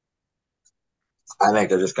 I think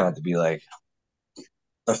they're just going to have to be like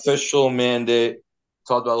official mandate.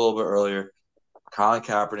 Talked about a little bit earlier. Colin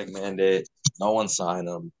Kaepernick mandate. No one sign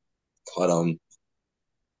him. Cut him.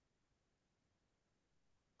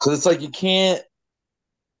 Because it's like you can't.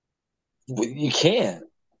 You can't.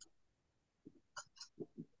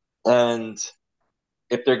 And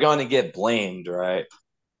if they're going to get blamed, right,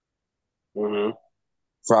 Mm-hmm.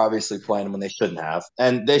 for obviously playing him when they shouldn't have,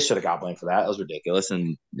 and they should have got blamed for that. It was ridiculous,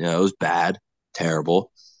 and it was bad,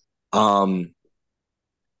 terrible. Um,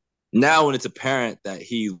 Now when it's apparent that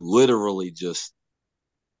he literally just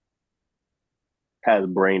Has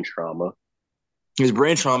brain trauma. his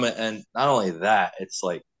brain trauma, and not only that, it's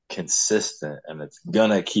like consistent, and it's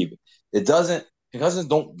gonna keep. It doesn't. Because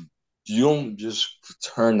don't you don't just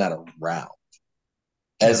turn that around.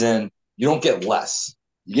 As in, you don't get less,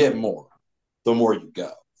 you get more the more you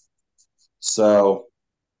go. So,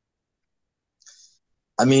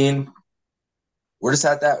 I mean, we're just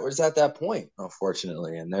at that point,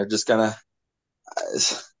 unfortunately, and they're just gonna.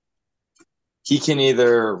 He can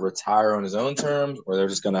either retire on his own terms, or they're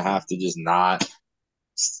just gonna have to just not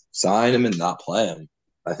sign him and not play him.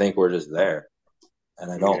 I think we're just there,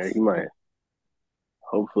 and I don't. Yeah, he might.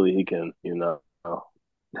 Hopefully, he can,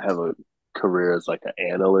 have a career as like an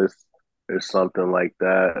analyst or something like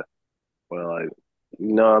that. Well, like,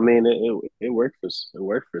 no, I mean, it worked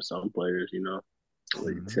for some players,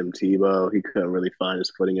 like Mhm. Tim Tebow. He couldn't really find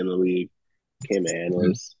his footing in the league. Became an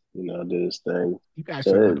analyst, did his thing. He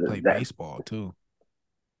actually So wanted to play that, baseball too.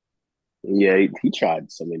 yeah, he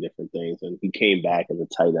tried so many different things, and he came back as a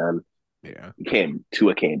tight end. Yeah.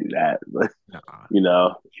 Tua can't do that. But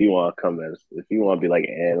Nah. if you want to if you want to be like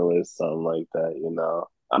an analyst, something like that,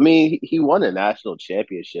 I mean, he won a national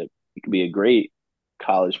championship. He could be a great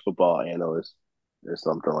college football analyst or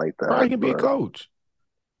something like Probably that. can be a But coach.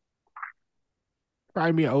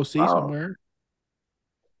 Probably be an OC I somewhere,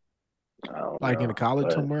 I don't like in a know. college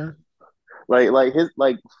But somewhere.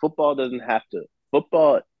 football doesn't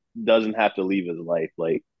have to leave his life.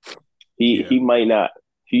 Like Yeah. he might not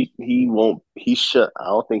he won't he should I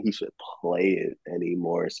don't think he should play it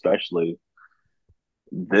anymore, especially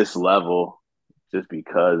this level, just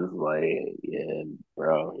because like, yeah,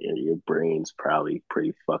 bro, your brain's probably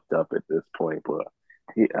pretty fucked up at this point. But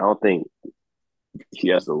I don't think he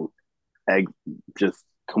has to just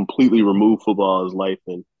completely remove football as life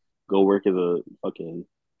and go work as a fucking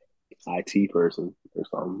IT person or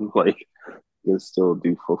something. Like, you can still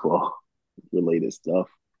do football related stuff.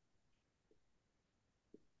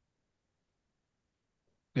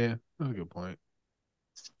 Yeah. That's a good point.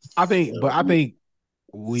 I think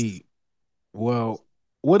we, well,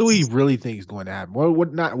 what do we really think is going to happen?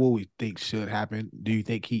 What not what we think should happen? Do you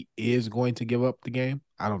think he is going to give up the game?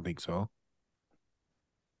 I don't think so.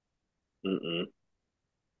 Mm-mm.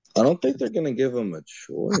 I don't think they're gonna give him a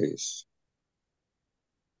choice.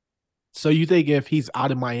 So you think if he's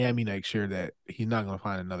out of Miami next year that he's not going to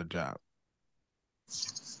find another job?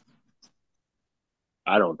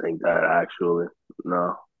 I don't think that actually.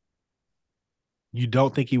 No. You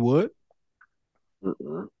don't think he would?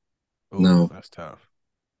 Mm-mm. Oh, No, that's tough.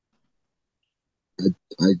 I,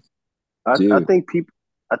 I I do. think people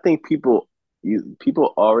I think people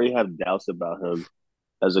already have doubts about him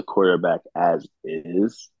as a quarterback as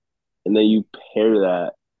is, and then you pair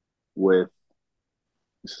that with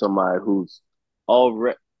somebody who's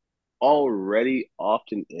already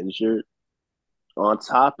often injured, on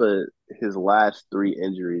top of his last three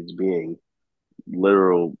injuries being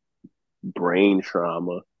literal brain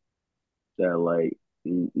trauma. That like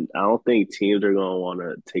I don't think teams are gonna want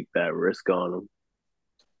to take that risk on him.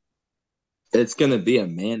 It's gonna be a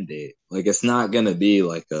mandate. Like it's not gonna be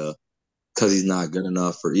like a because he's not good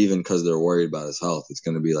enough, or even because they're worried about his health. It's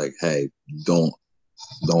gonna be like, hey, don't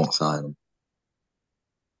don't sign him.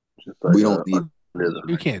 Just We like don't need. under the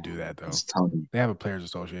You can't do that though. Just tell them They have a players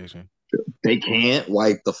association. they can't.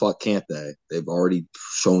 Why the fuck can't they? They've already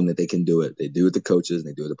shown that they can do it. They do it to coaches and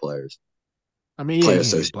they do it to players. I mean, yeah, Player you can get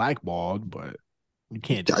association. blackballed, but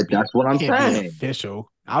That's what you I'm can't be saying.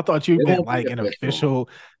 official. I thought you It meant won't be like an official. official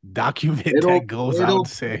document that goes out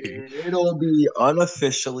to say, It'll be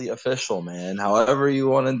unofficially official, man. However you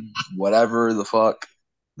want to, whatever the fuck,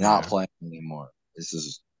 not yeah, playing anymore.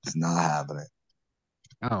 It's not happening.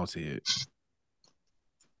 I don't see it.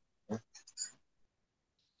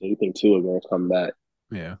 Do you think Tua gonna come back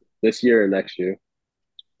Yeah, this year or next year?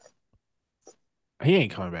 he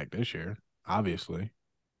ain't coming back this year, obviously.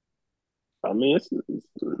 I mean,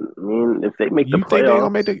 I mean, if they make the You think they gonna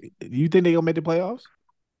make playoffs, the? You think they gonna make the playoffs?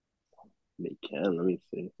 they can. Let me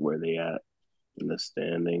see where they at in the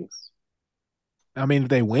standings. I mean, if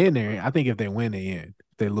they win, there. I think if they win, they in.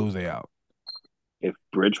 If they lose, they out. If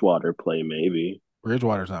Bridgewater play, maybe.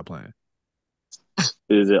 Bridgewater's not playing.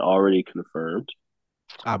 Is it already confirmed?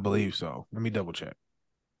 I believe so. Let me double check.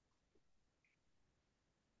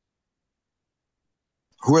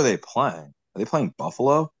 Who are they playing? Are they playing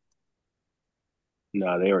Buffalo?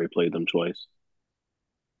 No, they already played them twice.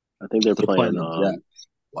 I think they're They're playing playing. the Jets.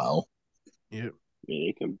 Wow. Yep. Yeah,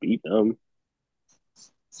 they can beat them.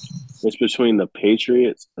 It's between the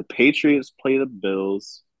Patriots. The Patriots play the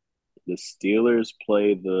Bills. The Steelers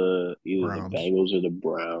play the either the Browns. Bengals or the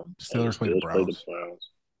Browns. And the Steelers play the Steelers play the Browns. Browns.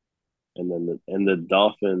 And then the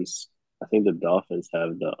Dolphins. I think the Dolphins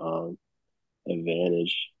have the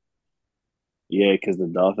advantage. Yeah, because the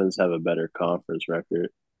Dolphins have a better conference record.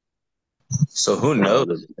 So who So knows?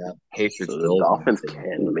 the That Patriots so the Bills might Dolphins take a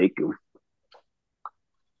can hit. make them.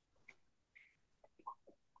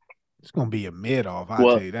 It's gonna be a mid off. I'll tell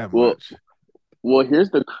Well, you that well, much. well. Here's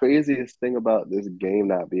the craziest thing about this game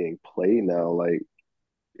not being played now. Like,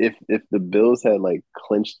 if the Bills had like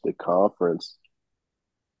clinched the conference,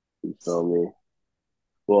 you feel me?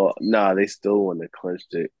 Well, nah, they still wouldn't have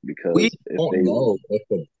clinched it We because if don't they, know if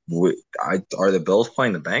are the Bills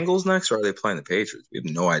playing the Bengals next or are they playing the Patriots? We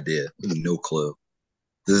have no idea. We have no clue.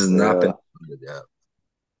 This has not been yeah, decided yet.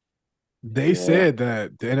 They yeah. said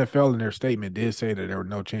that the NFL in their statement did say that there were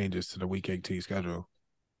no changes to the Week 18 schedule.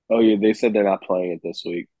 Oh yeah, they said they're not playing it this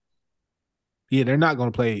week. Yeah, they're not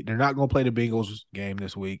going to play. They're not going to play the Bengals game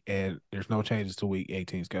this week, and there's no changes to Week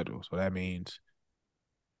 18 schedule. So that means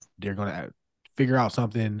they're going to figure out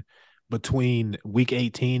something between Week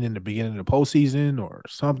 18 and the beginning of the postseason or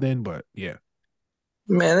something. But yeah,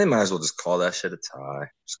 Man, they might as well just call that shit a tie.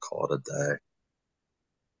 Just call it a day.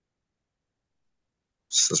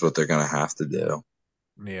 This is what they're gonna have to do.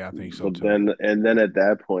 yeah, I think so But too. then at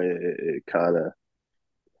that point, it kind of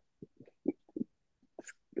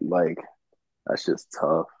like that's just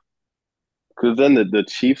tough. Because then the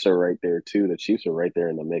Chiefs are right there too. The Chiefs are right there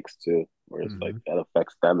in the mix too, where it's like Mm-hmm. that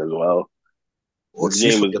affects them as well. Well, This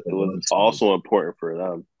Chiefs game will get the was one seed. also important for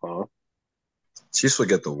them, huh? Chiefs will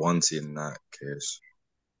get the one seed in that case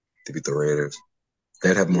to beat the Raiders.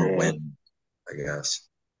 They'd have more Yeah. win, I guess,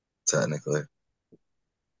 technically.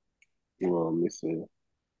 Well, let me see.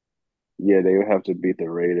 Yeah, they would have to beat the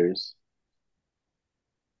Raiders.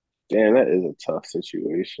 Damn, that is a tough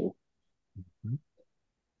situation.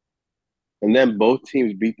 And then both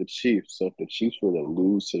teams beat the Chiefs. So if the Chiefs were to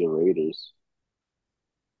lose to the Raiders,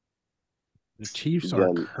 The Chiefs are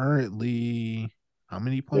then currently how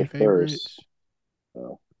many they're point first. favorites?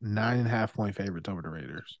 Uh, 9.5 point favorites over the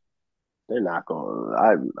Raiders. they're not going.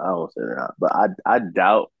 I don't say they're not, but I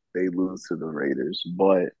doubt they lose to the Raiders.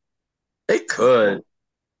 But They could.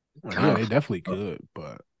 Well, Kind yeah, of they definitely could,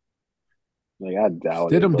 but like I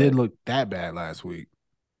doubt it. Stidham But didn't look that bad last week.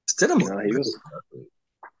 Stidham no, looked good.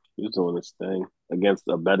 he was doing his thing against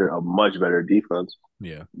a much better defense.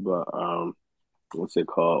 Yeah. But what's it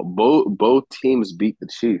called? Both teams beat the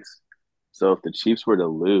Chiefs. So if the Chiefs were to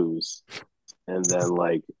lose, and then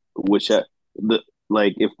like which the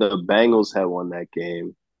like if the Bengals had won that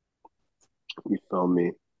game, you feel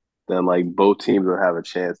me? Then like both teams would have a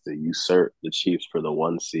chance to usurp the Chiefs for the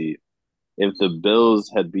one seed. If the Bills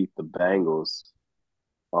had beat the Bengals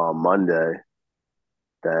on Monday,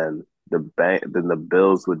 then the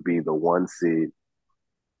Bills would be the one seed.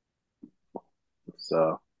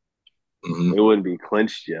 So Mm-hmm. it wouldn't be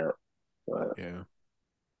clinched yet. But Yeah.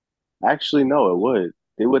 actually, no, it would.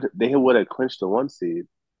 They would have clinched the one seed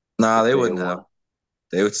Nah, if they they had wouldn't have. won.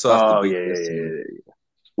 They would still have to Oh beat yeah, yeah, this yeah, team. yeah.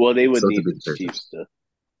 Well, they would Still have to need beat the the Patriots. Chiefs to.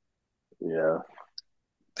 Yeah,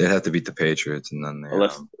 They'd have to beat the Patriots, and then they.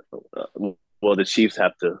 unless well, the Chiefs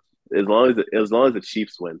have to. As long as the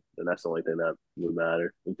Chiefs win, then that's the only thing that would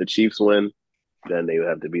matter. If the Chiefs win, then they would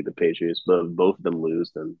have to beat the Patriots. But if both of them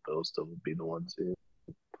lose, then those still would be the ones too.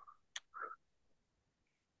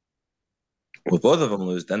 Well, both of them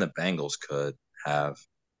lose, then the Bengals could have.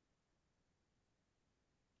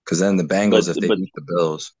 Because then the But Bengals, if they but beat the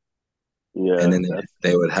Bills, and yeah, then that's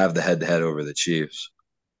they would have the head-to-head over the Chiefs.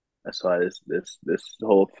 that's why this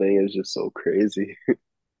whole thing is just so crazy.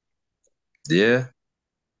 Yeah,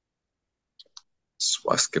 that's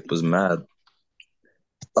why Skip was mad.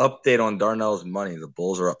 Update on Darnell's money. The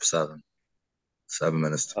Bulls are up 7. 7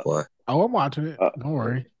 minutes to play. Oh, I'm watching it. Uh, Don't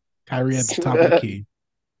worry. Kyrie at the top of the key.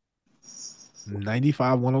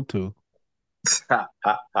 95-102.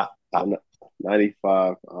 I'm not,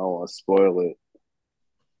 95. I don't want to spoil it,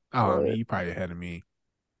 Oh, I mean, but you probably ahead of me.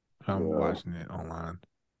 I'm yeah. watching it online.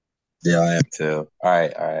 Yeah, I am too. All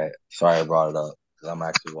right, all right. Sorry I brought it up because I'm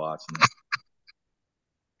actually watching it.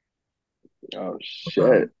 Oh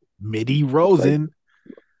shit! Midi Looks like Rosen.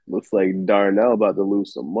 looks like Darnell about to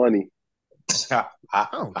lose some money. I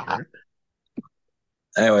don't care.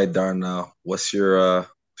 Anyway, Darnell, what's your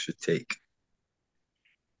take?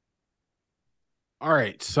 All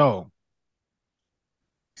right, so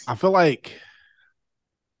I feel like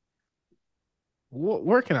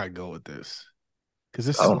where can I go with this? Because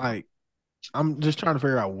this is Oh, like I'm just trying to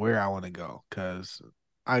figure out where I want to go because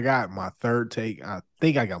I got my third take. I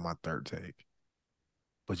think I got my third take,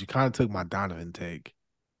 but you kind of took my Donovan take.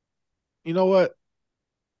 You know what?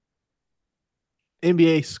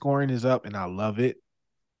 NBA scoring is up and I love it,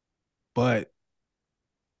 but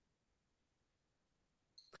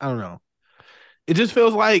I don't know. It just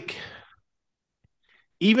feels like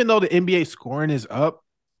even though the NBA scoring is up,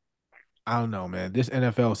 I don't know, man. This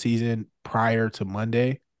NFL season prior to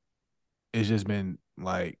Monday, it's just been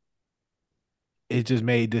like it just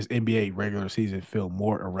made this NBA regular season feel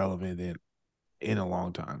more irrelevant than in a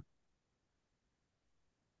long time.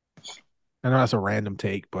 I know that's a random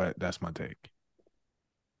take, but that's my take.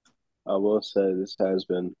 I will say this has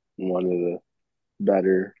been one of the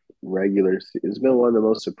better It's been one of the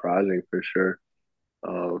most surprising for sure.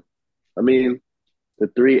 Um, I mean, the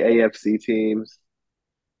three AFC teams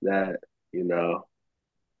that you know,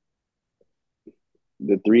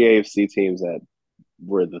 the three AFC teams that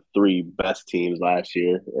were the three best teams last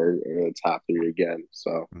year are in the top three again.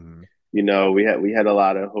 So Mm-hmm. we had a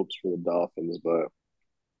lot of hopes for the Dolphins, but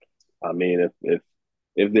I mean,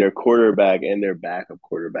 if their quarterback and their backup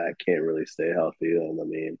quarterback can't really stay healthy, then I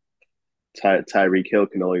mean, Tyreek Hill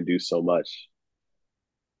can only do so much,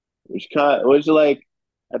 which like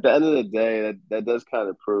at the end of the day, that does kind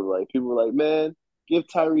of prove like people are like, man, give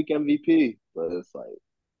Tyreek MVP, but it's like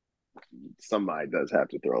somebody does have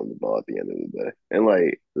to throw him the ball at the end of the day, and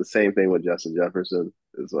like the same thing with Justin Jefferson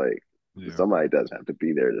is like Yeah. somebody does have to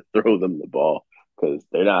be there to throw them the ball because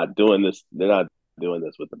they're not doing this. They're not doing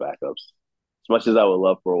this with the backups. As much as I would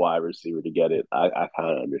love for a wide receiver to get it, I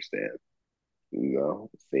kind of understand,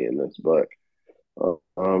 seeing this, but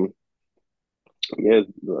um, yeah,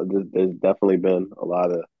 there's definitely been a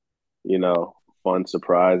lot of fun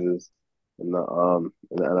surprises in the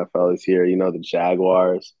NFL this year. The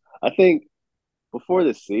Jaguars. I think before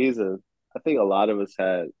the season, I think a lot of us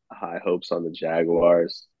had high hopes on the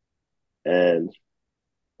Jaguars, and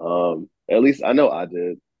at least I know I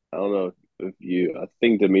did. I don't know if you. I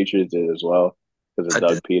think Demetrius did as well because of I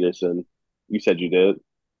did. Doug Peterson. You said you did.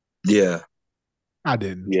 Yeah. I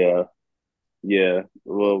didn't. Yeah, yeah.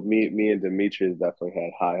 Well, me and Demetrius definitely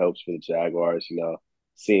had high hopes for the Jaguars.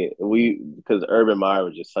 Seeing we because Urban Meyer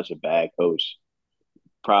was just such a bad coach,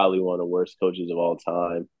 probably one of the worst coaches of all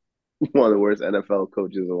time, one of the worst NFL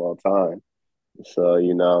coaches of all time.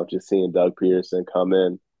 So, just seeing Doug Peterson come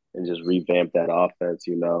in and just revamp that offense,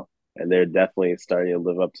 and they're definitely starting to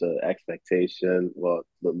live up to expectation. Well,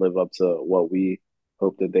 live up to what we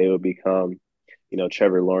hope that they would become.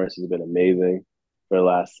 Trevor Lawrence has been amazing for the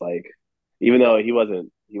last even though he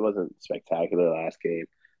wasn't spectacular last game,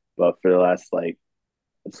 but for the last I'd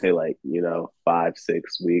say 5-6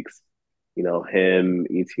 weeks, him,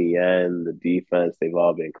 ETN, the defense, they've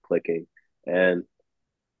all been clicking. And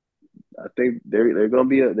I think they're gonna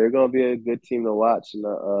be a good team to watch in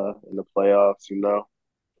the playoffs.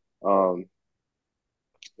 For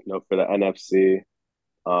the NFC,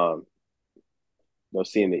 um,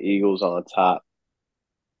 seeing the Eagles on top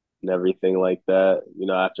and everything like that.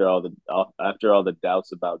 After all the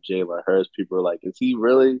doubts about Jalen Hurts, people are like, is he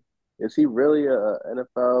really a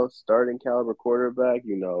NFL starting caliber quarterback?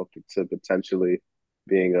 To potentially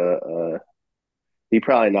being he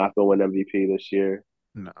probably not gonna win MVP this year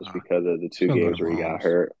just Nah. because of the It's two gonna go to games where he got Mahomes.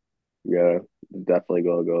 hurt. Yeah, definitely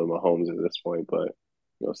gonna go to Mahomes at this point. But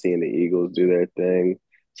seeing the Eagles do their thing,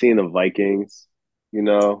 seeing the Vikings, you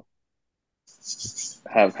know,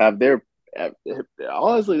 have their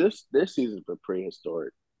honestly, their season's been pretty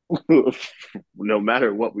historic. No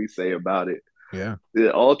matter what we say about it, Yeah.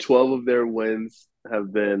 all 12 of their wins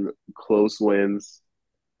have been close wins.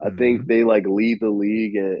 I Mm-hmm. think they lead the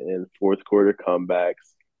league in fourth quarter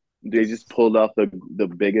comebacks. They just pulled off the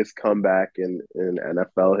biggest comeback in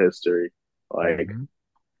NFL history. Like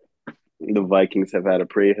Mm-hmm. the Vikings have had a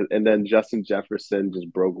pretty, and then Justin Jefferson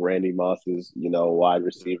just broke Randy Moss's wide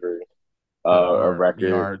receiver a record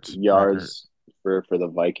Yards record. yards for the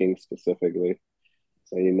Vikings specifically.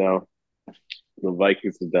 So the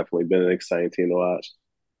Vikings have definitely been an exciting team to watch.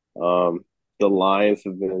 The Lions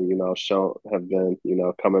have been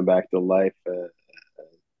coming back to life.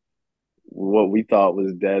 What we thought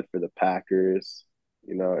was dead for the Packers.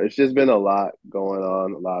 It's just been a lot going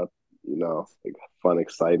on, a lot of fun,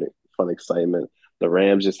 excitement. The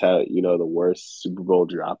Rams just had the worst Super Bowl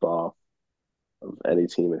drop off of any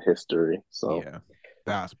team in history. So Yeah.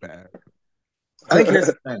 That's bad. I think here's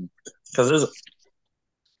the thing, because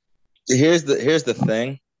here's the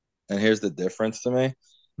thing, and here's the difference to me.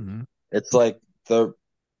 Mm-hmm. It's like the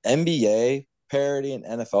NBA parody and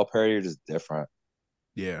NFL parody are just different.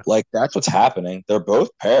 Yeah. Like that's what's happening. They're both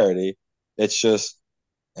parody. It's just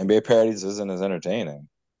NBA parodies isn't as entertaining.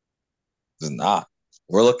 It's not.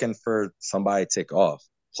 We're looking for somebody to take off,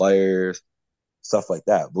 players, stuff like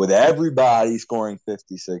that. With everybody scoring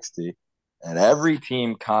 50, 60, and every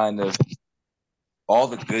team kind of, all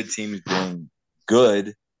the good teams being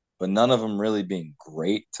good, but none of them really being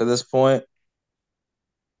great to this point.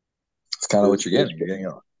 It's kind of what you're getting. You're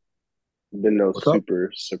getting been no what's up?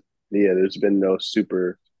 yeah, there's been no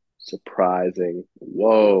super surprising,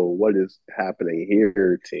 whoa, what is happening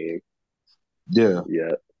here, team, Yeah.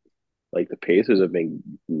 yet. Like the Pacers have been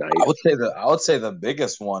I would nice. say the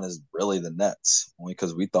biggest one is really the Nets, only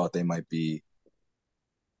because we thought they might be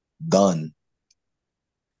done,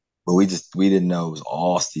 but we didn't know it was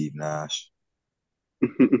all Steve Nash.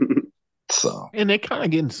 So And they're kind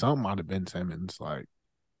of getting something out of Ben Simmons. Like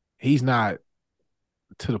he's not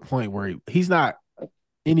to the point where he's not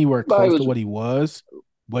anywhere everybody close to was what he was,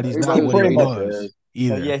 but he's everybody not was what he pretty ready much to was is.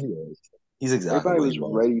 either. Yeah, he is. He's exactly everybody what he was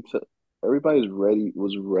was. ready to everybody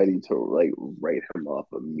was ready to like write him off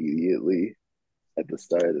immediately at the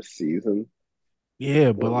start of the season.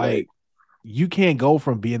 Yeah, but When like like you can't go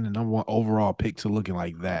from being the number one overall pick to looking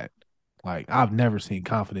like that. Like I've never seen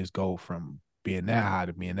confidence go from being that high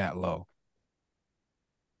to being that low.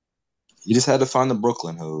 He just had to find the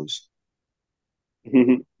Brooklyn hose.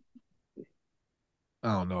 the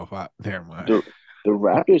I don't know if I never mind. the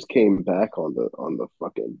Raptors came back on the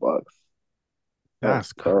fucking Bucks. That was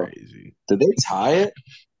That's tough. crazy. Did they tie it?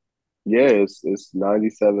 Yeah, it's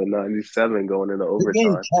 97-97 going into The game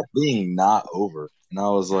overtime. kept being not over, and I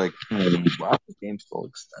was like, why the game still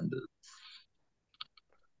extended?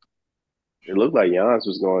 It looked like Giannis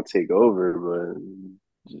was going to take over,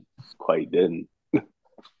 but just quite didn't.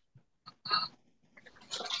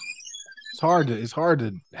 It's hard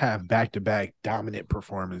to have back to back dominant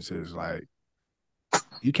performances. Like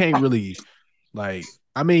you can't really like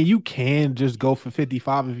I mean you can just go for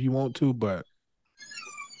 55 if you want to, but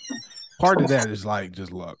part of that is like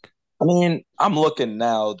just luck. I mean, I'm looking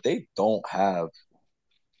now. They don't have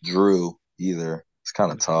Drew either. It's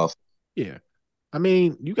kind of tough. Yeah. I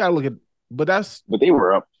mean, you gotta look at but that's But they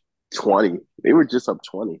were up 20. They were just up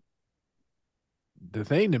 20. the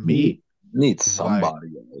thing to Need, me need is like somebody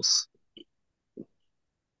else.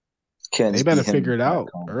 Can't they just be better him figure and it Zach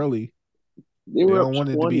out Collins. early. They They were up don't want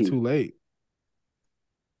it to be 20. too late.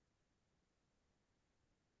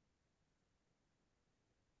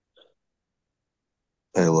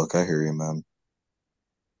 Hey, look, I hear you, man.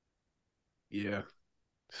 Yeah.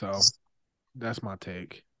 So that's my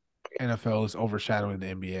take. NFL is overshadowing the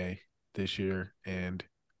NBA this year, and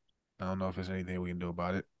I don't know if there's anything we can do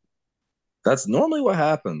about it. That's normally what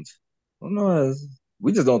happens. I don't know.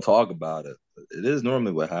 We just don't talk about it. But it is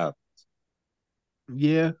normally what happens.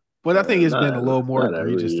 Yeah, but I think it's been a little more Not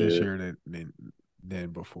every egregious this year. year than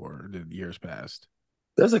before the years past.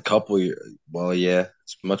 There's a couple years. Well, yeah,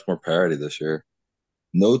 it's much more parity this year.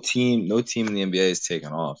 No team in the NBA is taking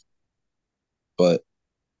off. But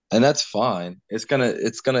and that's fine. It's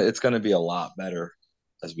gonna be a lot better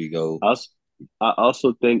as we go. I also, I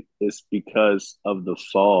also think it's because of the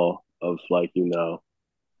fall of like,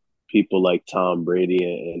 people like Tom Brady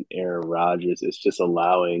and Aaron Rodgers. It's just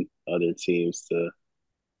allowing other teams to.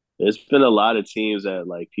 There's been a lot of teams that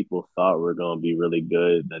like people thought were going to be really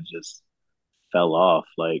good that just fell off.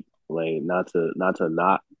 Like not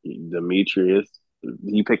Demetrius.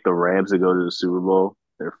 He picked the Rams to go to the Super Bowl.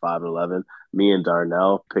 They're 5-11. Me and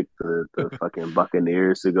Darnell picked the fucking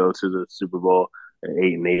Buccaneers to go to the Super Bowl at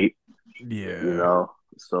 8-8. You Yeah. know,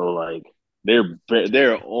 so like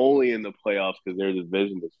they're only in the playoffs because their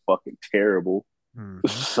division is fucking terrible. Mm-hmm.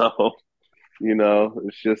 So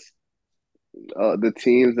it's just the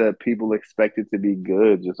teams that people expected to be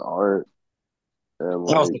good just aren't. And I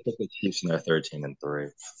also like, think the Chiefs and they're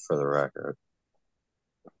 13-3 for the record.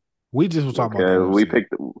 We just were talking about the okay,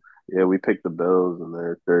 NFC. we picked the Bills, and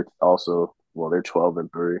they're also, well, they're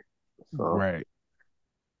 12-3. So Right.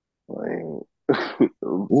 like,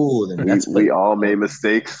 Ooh, the Nets play we the all made Falcons.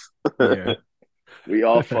 mistakes. Yeah. We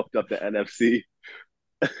all fucked up the NFC.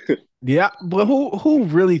 Yeah, but who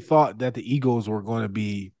really thought that the Eagles were going to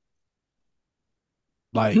be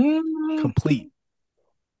like Hmm. complete?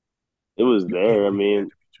 It was You can't there. believe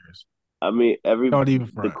that, Demetrius. I mean, Don't even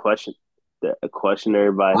the front. question, the question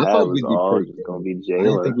everybody I had thought was we'd be all pretty just gonna good. be I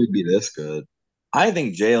didn't think Jalen. we'd be this good. I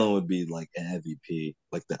think Jalen would be like an MVP,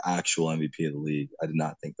 like the actual MVP of the league. I did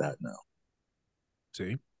not think that, no.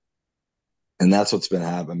 See, And that's what's been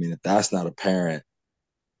happening. I mean, if that's not apparent,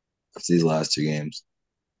 it's these last two games.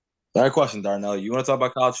 That question, Darnell. You want to talk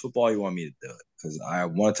about college football? Or you want me to do it? Because I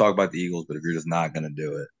want to talk about the Eagles, but if you're just not going to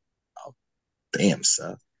do it, oh, damn,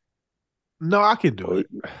 Seth. No, I can do Well, it.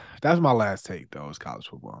 That's my last take, though, is college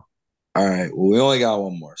football. All right. Well, we only got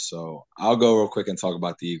one more, so I'll go real quick and talk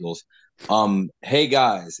about the Eagles. Hey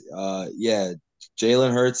guys, yeah,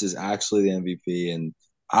 Jalen Hurts is actually the MVP, and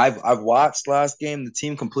I've watched last game. The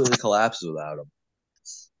team completely collapses without him.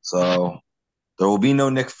 So there will be no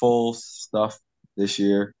Nick Foles stuff this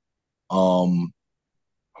year. Um,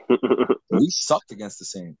 we sucked against the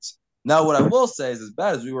Saints. Now, what I will say is, as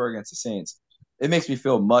bad as we were against the Saints, it makes me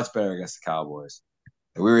feel much better against the Cowboys.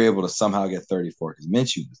 And we were able to somehow get 34 because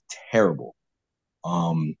Minshew was terrible.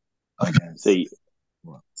 Um, against. See,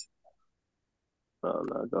 oh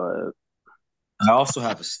no, go ahead. I also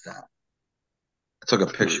have a stat. I took a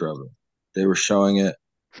picture of it. They were showing it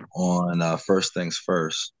on First Things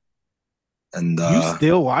First, and You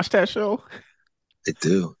still watch that show? they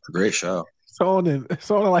do. It's a great show. It's on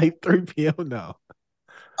at like 3 p.m. now.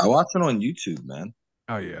 I watch it on YouTube, man.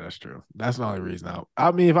 Oh yeah, that's true. That's the only reason.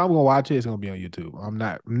 I mean, if I'm gonna watch it, it's gonna be on YouTube. I'm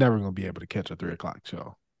never gonna be able to catch a 3 o'clock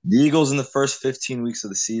show. The Eagles in the first 15 weeks of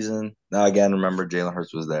the season. Now, again, remember Jalen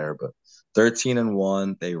Hurts was there, but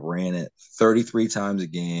 13-1. They ran it 33 times a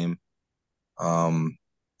game. And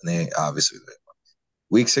they obviously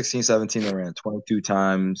week 16, 17, they ran 22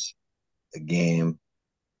 times a game,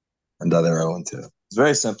 and they're 0-2. It's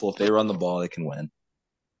very simple. If they run the ball, they can win.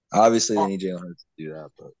 Obviously, they need Jalen Hurts to do that,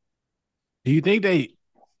 but Do you think they?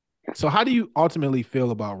 So, how do you ultimately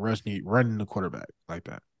feel about running the quarterback like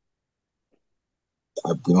that?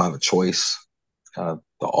 we don't have a choice. It's kind of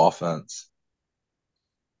the offense.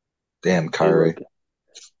 Damn, Hey, Kyrie.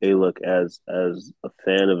 look, as a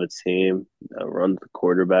fan of a team that runs the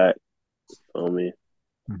quarterback, feel me?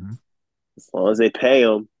 Mm-hmm. As long as they pay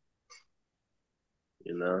him,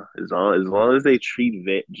 as long as they treat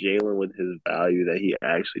Jalen with his value that he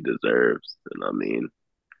actually deserves, then I mean,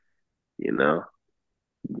 you're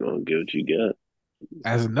gonna get what you get.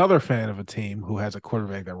 As another fan of a team who has a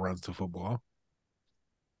quarterback that runs the football,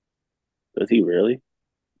 Does he really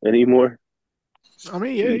anymore? I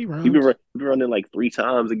mean, yeah, he He runs. he been running like 3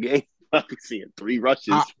 times a game. I'm seeing 3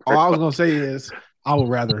 rushes All for I was like gonna say is I would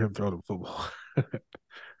rather him throw the football.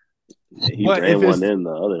 he But if ran one it's in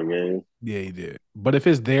the other game. yeah, he did. But if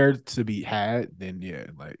it's there to be had, then yeah,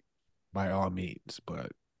 like by all means.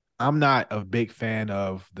 But I'm not a big fan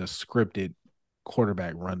of the scripted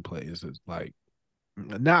quarterback run plays. It's like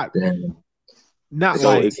not Damn. not So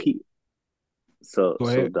like is he? So go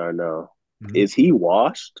so ahead. Darnell, Mhm. is he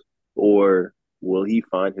washed or will he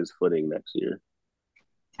find his footing next year?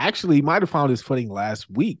 Actually, he might have found his footing last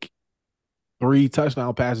week. 3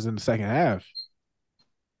 touchdown passes in the second half.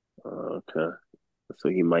 Okay, so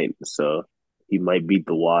he might beat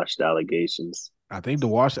the washed allegations. I think the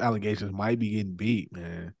Wash allegations might be getting beat,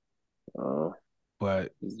 man. Uh,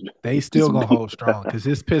 But he's, they he's still gonna beat. hold strong because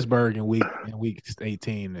it's Pittsburgh in week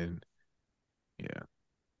 18 and yeah,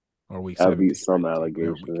 or week I beat 17 or some 18, whatever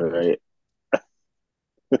allegations, week it is.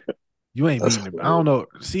 right? You ain't That's beating them. I don't know.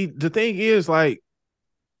 See, the thing is, like,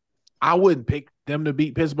 I wouldn't pick them to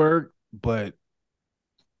beat Pittsburgh, but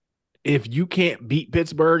if you can't beat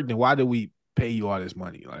Pittsburgh, then why do we pay you all this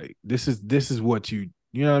money? Like, this is what you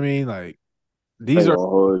know what I mean? Like, I these ain't are gonna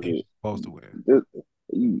hold teams you. you're supposed to win. This,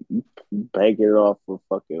 you banking it off for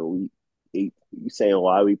fucking week 8. You saying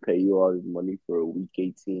why we pay you all this money for a week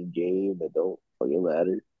 18 game that don't fucking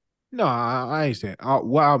matter? No, I ain't saying.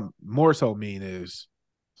 What I more so mean is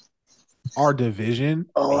our division.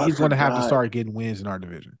 Oh, I He's going to have to forgot. start getting wins in our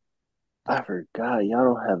division. I forgot.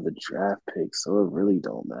 Y'all don't have the draft pick, so it really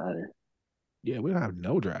don't matter. Yeah, we don't have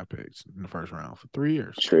no draft picks in the first round for 3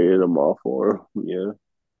 years. Traded them all for him. Yeah,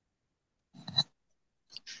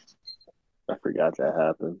 I forgot that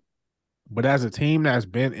happened. But as a team that's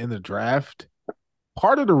been in the draft,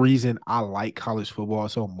 part of the reason I like college football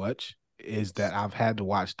so much is that I've had to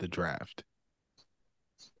watch the draft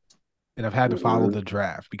and I've had to follow Mm-hmm. the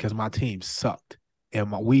draft because my team sucked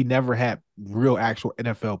and we never had real actual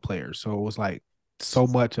NFL players. So it was like so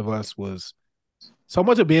much of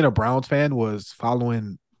being a Browns fan was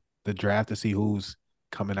following the draft to see who's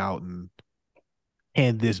coming out and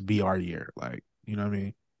can this be our year? Like, you know what I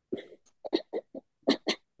mean?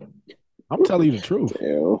 I'm telling you the truth.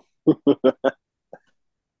 Damn.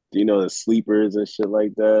 Do you know the sleepers and shit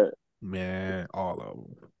like that? Man, all of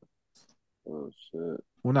them. Oh shit.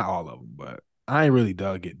 Well, not all of them, but I ain't really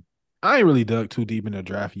dug it. I ain't really dug too deep in the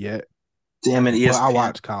draft yet, damn it, but I ESPN.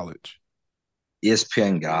 watch college.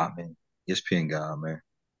 ESPN got me. ESPN got me.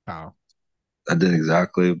 How? I did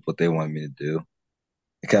exactly what they wanted me to do.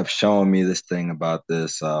 It kept showing me this thing about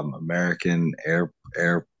this American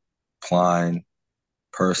airplane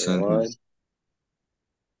person Airline? who's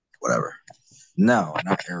whatever. No,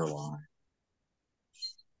 not airline.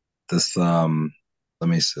 This let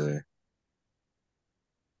me see.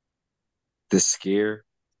 This skier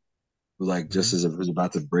who Mhm. who's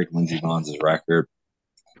about to break Lindsey Von's record.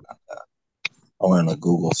 I went on a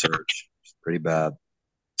Google search. It's pretty bad.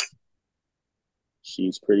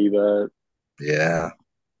 She's pretty bad. Yeah.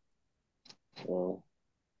 Oh,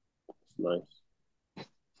 nice.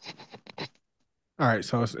 All right,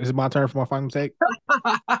 so is it my turn for my final take?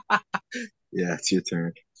 Yeah, it's your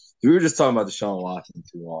turn. We were just talking about Deshaun Watson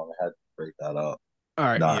too long. I had to break that up. All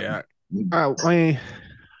right, Nah. yeah. I mean, all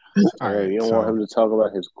Oh, right, you don't want so him to talk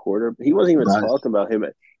about his quarter. He wasn't even Nah. talking about him.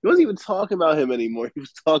 He wasn't even talking about him anymore. He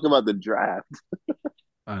was talking about the draft.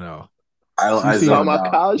 I know. He You I was see, talking zoned about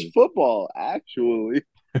out. college football, actually.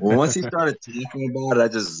 Well, once he started talking about it, I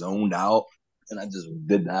just zoned out and I just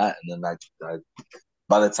did that. And then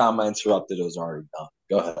by the time I interrupted, it was already done.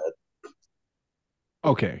 Go ahead.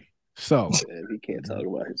 okay, so And he can't talk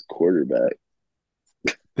about his quarterback.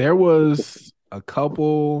 there was a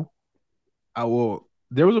couple.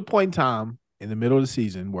 There was a point in time in the middle of the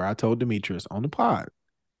season where I told Demetrius on the pod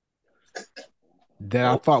that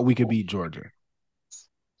I thought we could beat Georgia.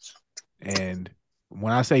 And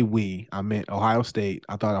when I say we, I meant Ohio State.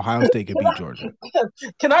 I thought Ohio State could beat Georgia.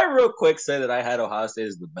 Can I real quick say that I had Ohio State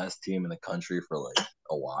as the best team in the country for like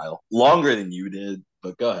a while, longer than you did?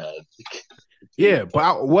 But go ahead. Yeah, but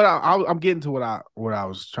I'm getting to what I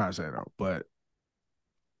was trying to say though. But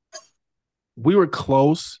we were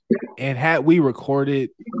close, and had we recorded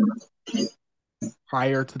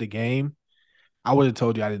prior to the game, I would have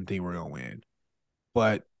told you I didn't think we were gonna win.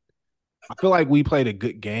 But I feel like we played a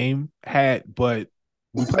good game. But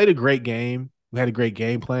we played a great game. We had a great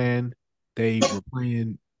game plan. They were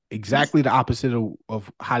playing exactly the opposite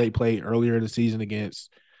of how they played earlier in the season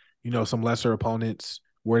against, some lesser opponents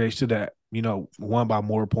where they should have, won by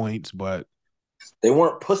more points. But They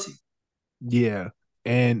weren't pussy. yeah.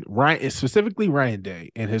 And specifically Ryan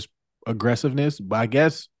Day and his aggressiveness. But I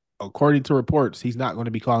guess according to reports, he's not going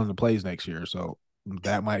to be calling the plays next year. So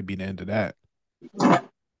that might be the end of that. But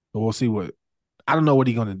we'll see I don't know what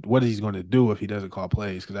he's gonna do if he doesn't call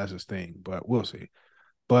plays because that's his thing. But we'll see.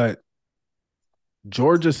 But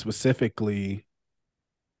Georgia specifically,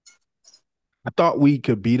 I thought we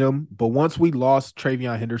could beat them, but once we lost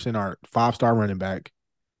Travion Henderson, our 5-star running back,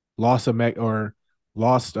 lost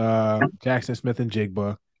Jackson Smith and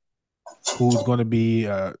Jigba, who's going to be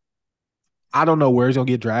I don't know where he's going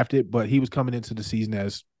to get drafted, but he was coming into the season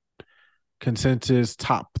as consensus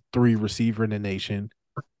top 3 receiver in the nation.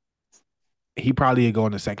 He probably would go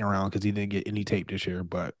in the second round because he didn't get any tape this year.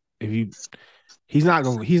 But he's not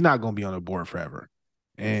going to be on the board forever,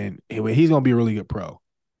 and he's going to be a really good pro.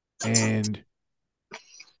 And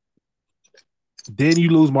then you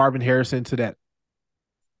lose Marvin Harrison to that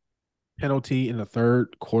penalty in the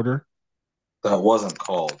third quarter. That wasn't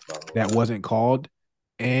called. That wasn't called.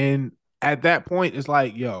 And at that point, it's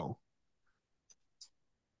like, yo,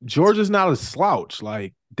 Georgia's not a slouch.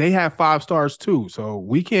 Like, they have 5 stars too. So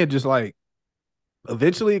we can't just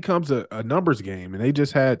eventually it comes a numbers game, and they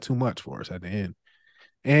just had too much for us at the end.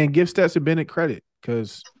 And give Stetson Bennett credit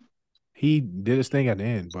because he did his thing at the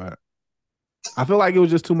end. But I feel like it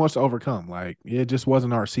was just too much to overcome. Like, it just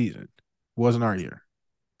wasn't our season. It wasn't our year.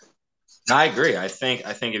 I agree. I think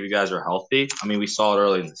if you guys are healthy, I mean, we saw it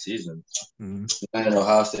early in the season. Mm-hmm. And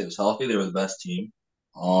Ohio State was healthy; they were the best team.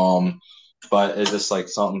 But it just like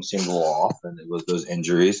something seemed a little off, and it was those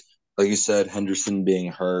injuries. Like you said, Henderson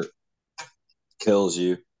being hurt kills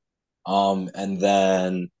you. And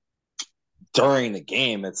then during the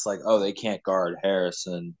game, it's like, oh, they can't guard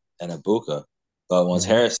Harrison and Ibuka. But once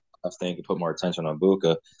Mm-hmm. Harrison left, they could put more attention on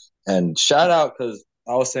Ibuka. And shout out because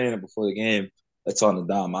I was saying it before the game. That's on the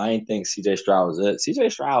dime. I didn't think CJ Stroud was it.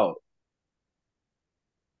 CJ Stroud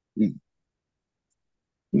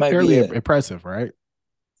might be Fairly it. impressive, right?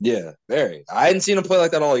 Yeah, very. I hadn't seen him play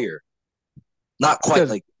like that all year. Not quite Because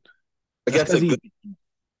like that's against because a good.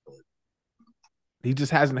 he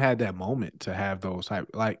just hasn't had that moment to have those type.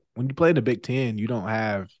 Like when you play in the Big Ten, you don't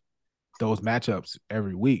have those matchups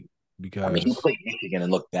every week I mean, he because played Michigan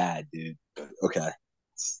and looked bad, dude. Okay.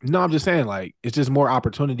 no, I'm just saying like it's just more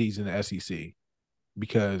opportunities in the SEC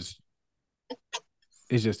because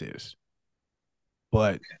it just is.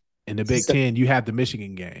 But in the Big Ten, you have the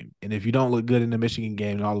Michigan game, and if you don't look good in the Michigan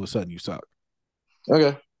game, then all of a sudden you suck.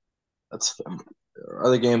 Okay. That's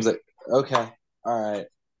other games that okay. All right.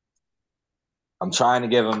 I'm trying to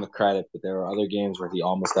give him the credit, but there were other games where he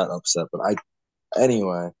almost got upset. But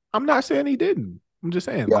anyway, I'm not saying he didn't. I'm just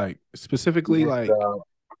saying yeah, like specifically it, like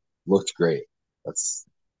looked great. That's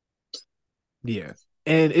yeah,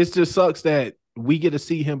 and it just sucks that we get to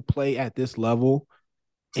see him play at this level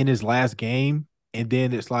in his last game and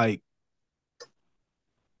then it's like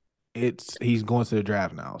he's going to the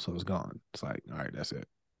draft now, so it's gone. It's like, all right, that's it.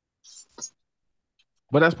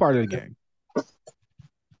 But that's part of the game.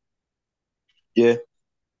 Yeah.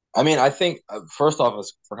 I mean, I think first off,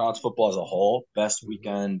 as for college football as a whole, best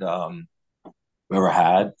weekend we ever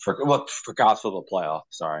had for college football playoff.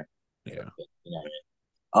 Sorry, Yeah. you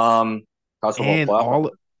know, college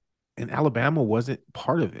football And playoff. Alabama wasn't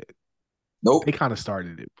part of it. Nope, They kind of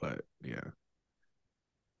started it, but yeah.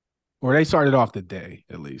 Or they started off the day,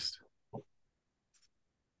 at least.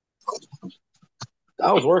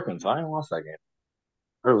 I was working, so I didn't watch that game.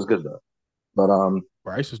 It was good though, but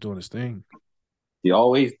Bryce was doing his thing. he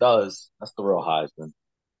always does. That's the real Heisman.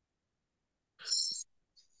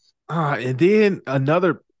 And then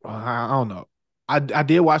another, I don't know. I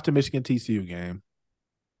did watch the Michigan TCU game.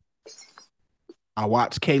 I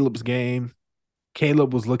watched Caleb's game.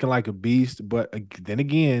 Caleb was looking like a beast, but then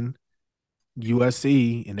again,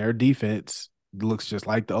 USC and their defense looks just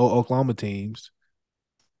like the old Oklahoma teams.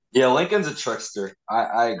 Yeah, Lincoln's a trickster.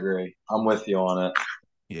 I agree. I'm with you on it.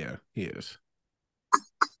 Yeah, he is.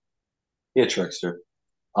 He a trickster.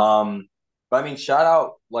 But I mean, shout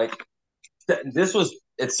out like this was.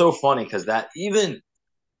 It's so funny because that even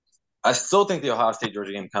I still think the Ohio State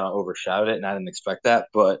Georgia game kind of overshadowed it, and I didn't expect that.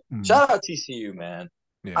 But shout out TCU, man.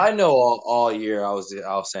 Yeah. I know all year I was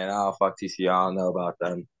saying, oh fuck TCU, I don't know about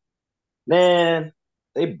them. Man,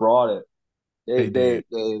 they brought it. They did.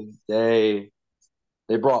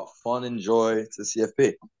 They brought fun and joy to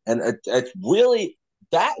CFP, and it's really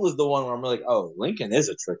that was the one where I'm like, oh, Lincoln is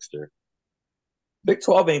a trickster. Big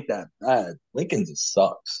 12 ain't that bad. Lincoln just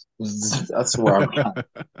sucks. That's where I'm at.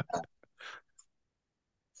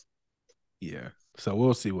 Yeah. So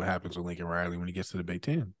we'll see what happens with Lincoln Riley when he gets to the Big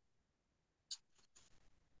Ten.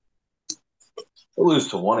 They lose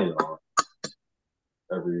to one of y'all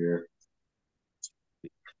every year.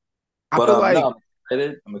 I feel like no, I'm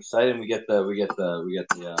excited. I'm excited. We get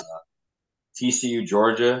the TCU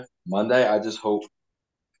Georgia Monday. I just hope.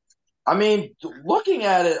 I mean, looking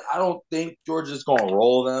at it, I don't think Georgia's going to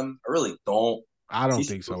roll them. I really don't. I don't TCU,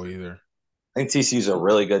 think so either. I think TCU's a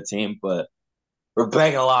really good team, but we're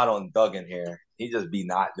banging a lot on Duggan here. He just be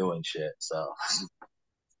not doing shit. So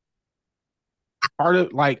Part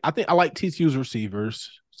of like I think I like TCU's receivers.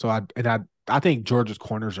 So I think Georgia's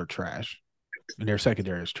corners are trash. And their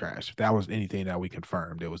secondary is trash. If that was anything that we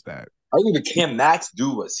confirmed, it was that. I think the Cam Max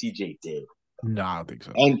do what CJ did. No, I don't think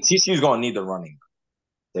so. And TCU's going to need the running.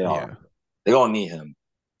 They are. Yeah. They're going to need him.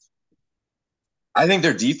 I think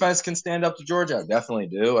their defense can stand up to Georgia. I definitely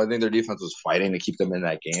do. I think their defense was fighting to keep them in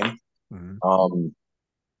that game. Mm-hmm.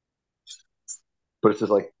 But it's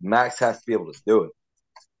just like Max has to be able to do it.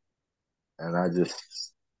 And I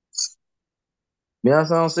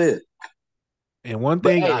don't see it. And one But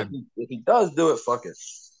thing hey, if he does do it, fuck it.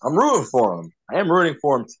 I'm rooting for him. I am rooting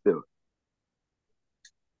for him to do it.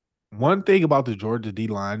 One thing about the Georgia D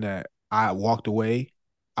line that I walked away,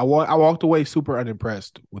 I walked away super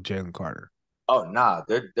unimpressed with Jalen Carter. Oh nah,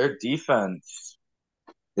 their defense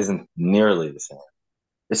isn't nearly the same.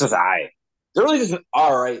 It's just they're really just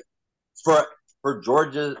all right for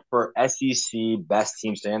Georgia for SEC best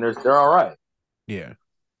team standards. They're all right. Yeah,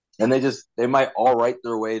 and they might all right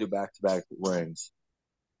their way to back rings.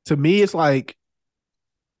 To me, it's like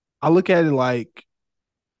I look at it like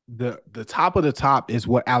the top of the top is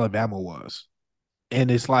what Alabama was. And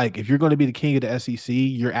it's like, if you're going to be the king of the SEC,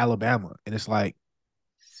 you're Alabama. And it's like,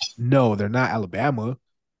 no, they're not Alabama,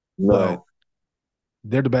 but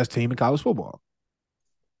they're the best team in college football.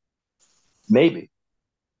 Maybe.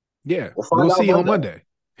 Yeah. We'll see on Monday.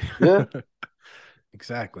 Yeah.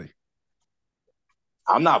 Exactly.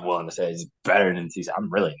 I'm not willing to say it's better than TCU. I'm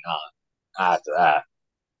really not after that.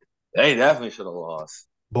 They definitely should have lost.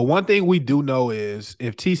 But one thing we do know is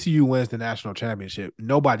if TCU wins the national championship,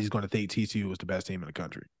 nobody's going to think TCU is the best team in the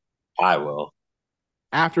country. I will.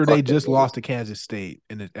 After they just lost to Kansas State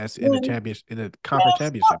in the championship in the conference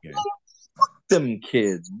championship game. Them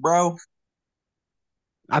kids, bro.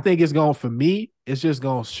 I think it's going for me. It's just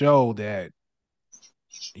going to show that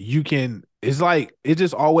you can. It's like it's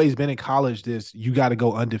just always been in college. You got to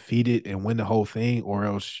go undefeated and win the whole thing, or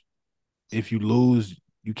else if you lose,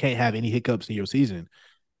 you can't have any hiccups in your season.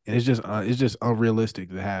 And it's just unrealistic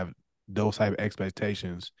to have those type of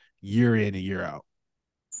expectations year in and year out.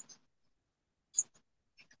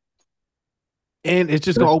 And it's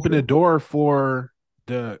just going to open the door for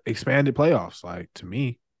the expanded playoffs, like, to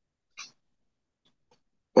me.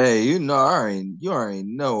 Hey, you already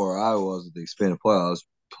know where I was with the expanded playoffs.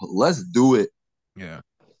 Let's do it. Yeah.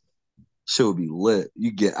 Shit would be lit.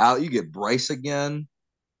 You get Bryce again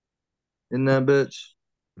in that bitch.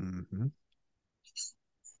 Mm-hmm.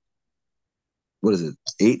 what is it?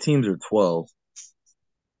 8 teams or 12?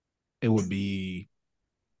 It would be,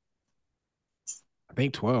 I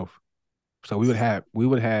think, 12. So we would have it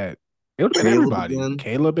would have been Caleb everybody. again.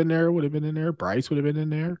 Caleb in there would have been in there. Bryce would have been in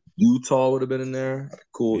there. Utah would have been in there.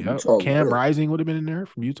 Cool. Yep. Utah. Cam Rising would have been in there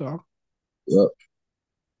from Utah. Yep.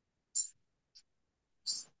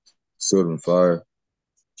 Still would have been fire.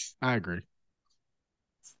 I agree.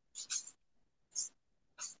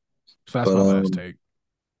 So that's But my last take.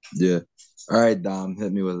 yeah. All right, Dom,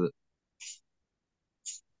 hit me with it.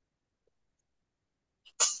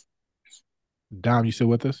 Dom, you still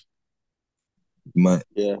with us? Yeah.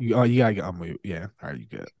 You gotta get unmute. Yeah. All right, you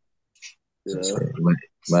good. Yeah.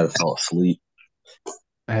 Might have fell asleep.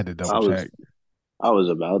 I had to double check. I was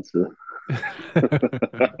about to.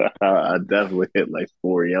 I definitely hit like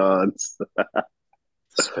 4 yawns.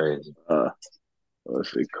 It's crazy.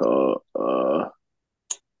 What's it called? Oh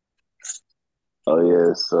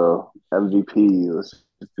yeah, so MVP. Let's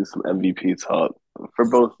just do some MVP talk for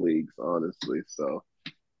both leagues, honestly. So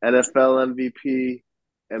NFL MVP,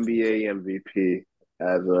 NBA MVP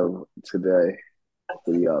as of today.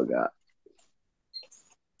 Who y'all got?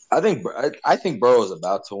 I think Burrow's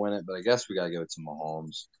about to win it, but I guess we gotta give it to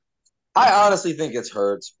Mahomes. I honestly think it's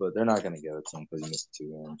Hurts, but they're not gonna give it to him because he missed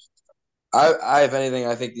 2 games. If anything,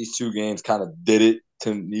 I think these 2 games kind of did it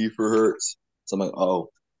to me for Hurts. So I'm like, oh,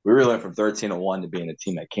 we really went from 13-1 to being a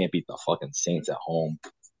team that can't beat the fucking Saints at home.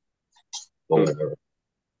 Whatever.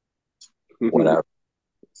 Whatever.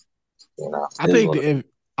 You know, I think the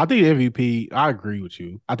MVP. I agree with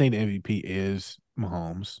you. I think the MVP is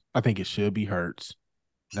Mahomes. I think it should be Hurts,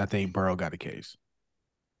 and I think Burrow got a case.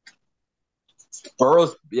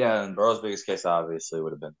 Burrow's biggest case obviously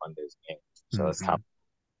would have been Monday's game. So that's kind of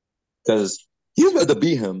because he was about to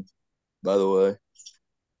beat him, by the way.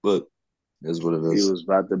 But it is what it is. He was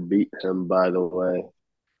about to beat him, by the way.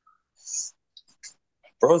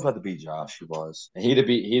 Burrow's about to beat Josh. He was, and he'd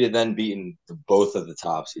have then beaten both of the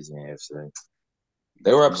top seeds in the AFC.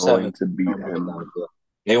 They were upset to beat him.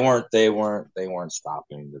 They weren't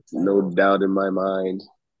stopping the thing. No doubt in my mind.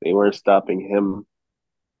 They weren't stopping him.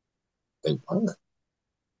 They weren't.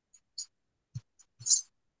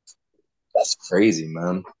 That's crazy,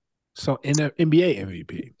 man. So in the NBA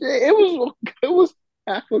MVP, it was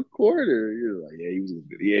half a quarter. You're like, he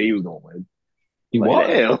was gonna win. He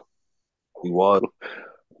was. He was.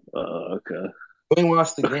 Okay. When we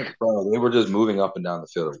watched the game, bro, they were just moving up and down the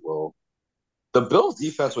field. Well, the Bills'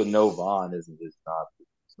 defense with no Vaughn is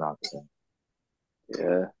not the same.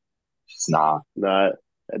 Yeah, it's not. Not.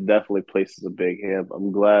 It definitely places a big hand.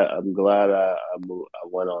 I'm glad. I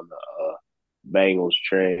went on the Bengals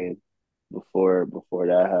train before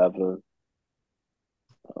that happened.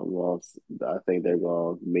 I think they're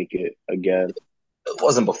gonna make it again. It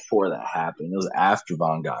wasn't before that happened. It was after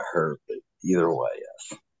Vaughn got hurt. But either way,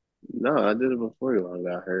 yes. No, I did it before Vaughn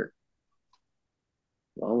got hurt.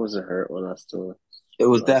 Vaughn wasn't hurt when I still. It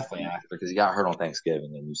was definitely after because he got hurt on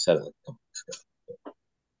Thanksgiving, and you said it.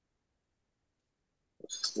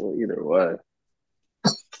 Well, either way,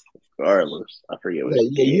 regardless, I forget what.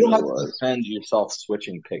 Yeah, you don't have to defend yourself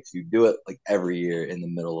switching picks. You do it like every year in the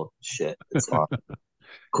middle of shit. It's not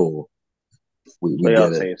cool. We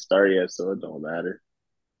playoffs ain't started yet, so it don't matter.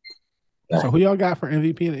 So who y'all got for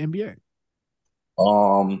MVP in the NBA?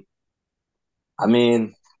 I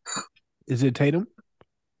mean, is it Tatum?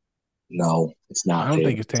 No, it's not. I don't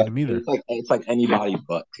think it's Tatum either. It's like anybody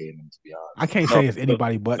but Tatum, to be honest. I can't say it's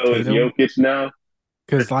anybody but so Tatum. Is Jokic now?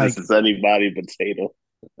 Because like this is anybody but Tatum.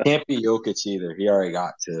 Can't be Jokic either. He already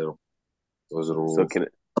got 2. Those are the rules. So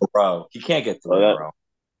bro, he can't get 3 in a row.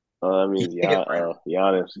 I mean,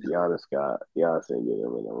 Giannis ain't getting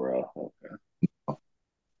him in a row. Okay.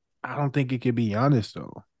 I don't think it could be Giannis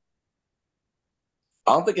though.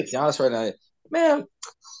 I don't think it's Giannis right now, man.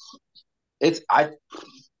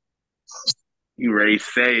 You ready?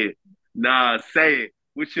 Say it. Nah, say it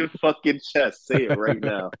with your fucking chest. Say it right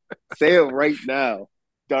now. Say it right now.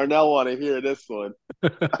 Darnell want to hear this one.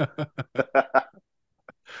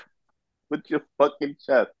 With your fucking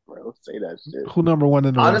chest, bro. Say that shit. Who number 1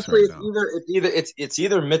 in the honestly? Right it's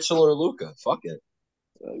either Mitchell or Luka. Fuck it.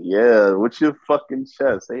 Yeah, with your fucking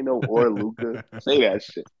chest. Ain't no or Luka. Say that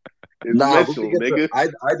shit. It's Mitchell, nigga. I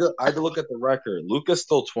had to look at the record. Luka's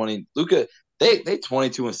still 20. Luka, they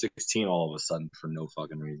 22 and 16 all of a sudden for no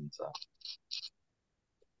fucking reason. So,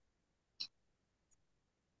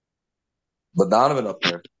 but Donovan up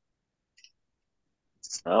there.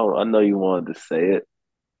 I know you wanted to say it.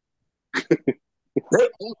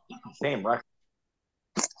 Same record.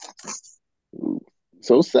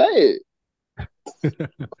 So say it.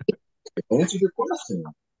 Answer your question.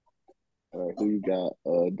 All right, who you got?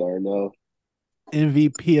 Darnell.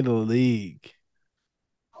 MVP of the league.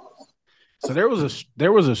 So there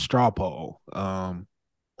was a straw poll. I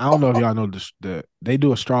don't know if y'all know they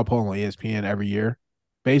do a straw poll on ESPN every year.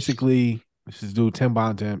 Basically, this is dude Tim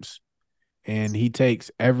Bontemps, and he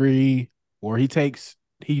basically replicates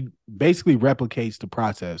the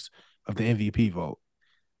process of the MVP vote.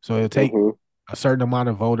 So he'll take Mm-hmm. a certain amount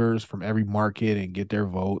of voters from every market and get their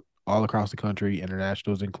vote all across the country,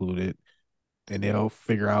 internationals included, and they'll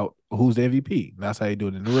figure out who's the MVP. That's how you do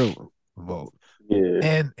it in the real vote. Yeah.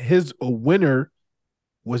 And his winner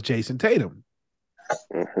was Jason Tatum.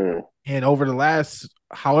 Mm-hmm. And over the last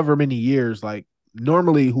however many years, like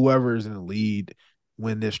normally whoever is in the lead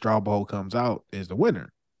when this straw poll comes out is the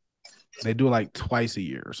winner. They do it like twice a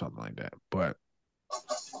year or something like that. But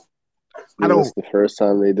I And this don't the first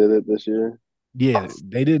time they did it this year. yeah,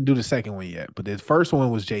 they didn't do the second one yet, but the first one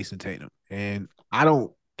was Jason Tatum. And I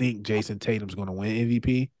don't think Jason Tatum's gonna win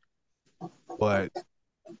MVP, but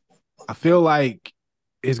I feel like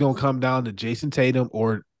it's gonna come down to Jason Tatum,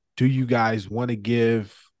 or do you guys want to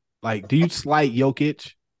give do you slight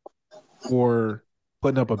Jokic for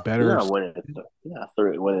putting up a You're better? not winning. You're not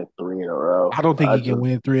winning three in a row. I don't think I he can just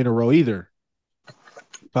win three in a row either.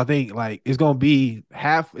 So I think it's gonna be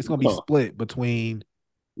half. It's you gonna be call split between.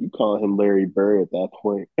 you call him Larry Bird at that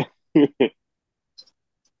point.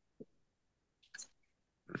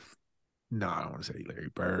 No, I don't want to say Larry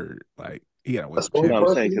Bird. Like he gotta win That's some the only No,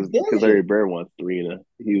 I'm championships. saying person who because did Larry it. Bird won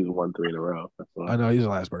he was won three in a row. That's why. I know he's the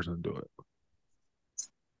last person to do it.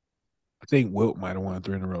 I think Wilt might have won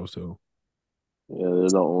three in a row. So Yeah, they're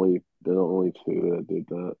the only two that did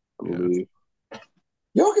that, I yeah, believe.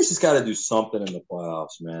 Jokic just got to do something in the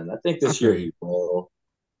playoffs, man. I think I this feel year you. he will,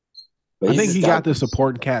 but I he's think just he got got to the do something.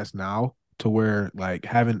 supporting cast now to where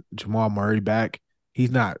having Jamal Murray back,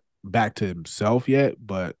 he's not back to himself yet,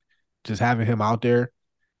 but just having him out there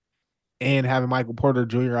and having Michael Porter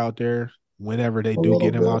Jr. out there whenever they A do little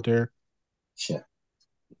get him bit. out there. Shit.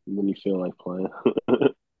 When you feel like playing. Or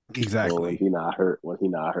when Exactly. he not hurt. When he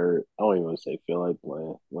not hurt. I don't even say feel like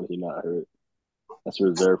playing. When he not hurt. That's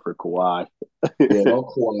reserved for Kawhi. Yeah, don't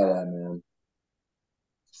Kawhi that, man.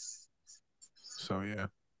 So yeah.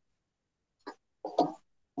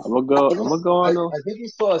 I'm gonna go on though. I think he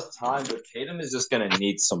still has time, but Tatum is just going to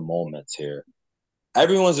need some moments here.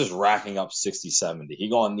 Everyone's just racking up 60, 70. He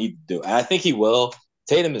going to need to do it. And I think he will.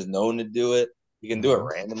 Tatum is known to do it. He can do it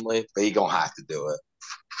randomly, but he going to have to do it.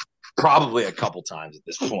 Probably a couple times at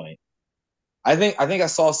this point. I think I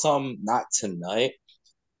saw some not tonight,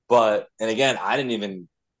 but and again, I didn't even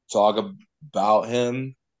talk about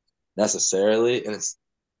him necessarily, and it's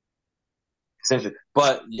essentially.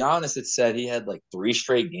 But Giannis had said he had like three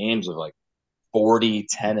straight games of like 40,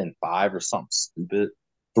 10, and 5 or something stupid.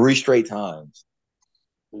 Three straight times.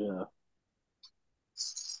 Yeah.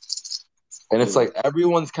 And it's like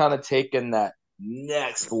everyone's kind of taking that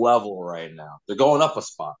next level right now. They're going up a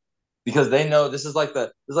spot because they know this is like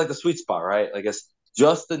the sweet spot, right? Like it's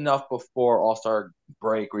just enough before All-Star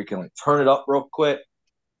break where you can like turn it up real quick,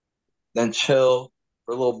 then chill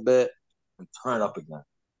for a little bit and turn it up again.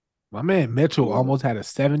 My man Mitchell Yeah. almost had a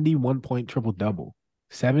 71-point triple double.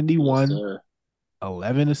 Yes, 71, sir.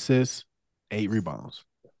 11 assists, 8 rebounds.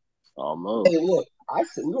 Hey, Almost. look, I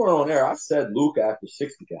said we were on air. I said Luke after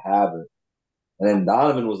 60 could have it. And then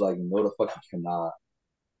Donovan was like, no, the fuck you cannot.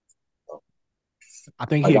 I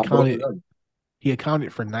think I got both of them. he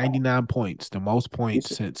accounted for 99 points, the most He points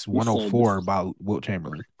said since he said this 104 by Wilt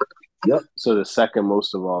Chamberlain. Yep. so the second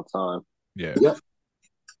most of all time. Yeah. Yep.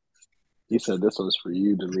 He said this one's for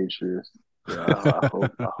you, Demetrius. Yeah, I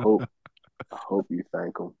hope you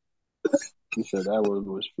thank him. He said that one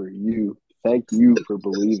was for you. Thank you for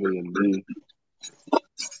believing in me.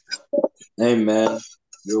 Hey, man,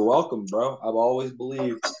 you're welcome, bro. I've always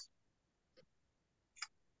believed.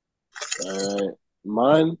 All right.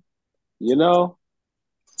 Mine,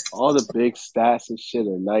 all the big stats and shit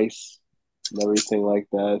are nice and everything like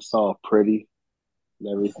that. It's all pretty and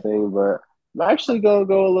everything, but I'm actually gonna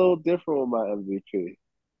go a little different with my MVP.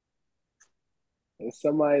 It's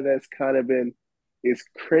somebody that's kind of been it's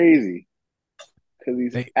crazy because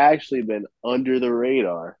he's They actually been under the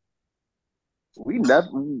radar. We never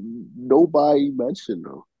nobody mentioned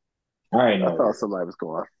him. I I know. thought somebody was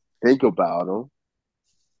going to think about him.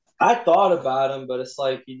 I thought about him, but it's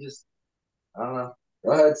like he just, I don't know.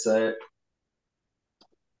 Go ahead, say it.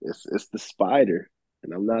 It's the spider,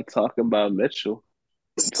 and I'm not talking about Mitchell.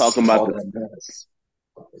 I'm talking about All the that mess.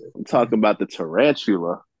 I'm talking about the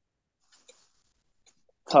tarantula.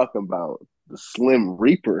 I'm talking about the Slim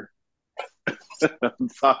Reaper. I'm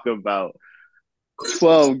talking about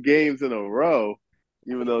 12 games in a row,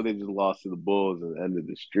 even though they just lost to the Bulls and ended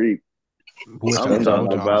the streak. which I I'm And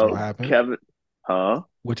told talking y'all was about gonna happen, Kevin. Huh?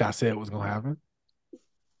 which I said was gonna happen.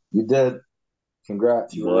 you did.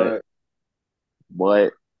 Congrats, you were But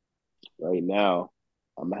right. but right now,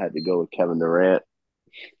 I'm gonna have to go with Kevin Durant.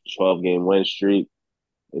 12-game win streak.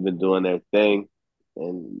 They've been doing their thing,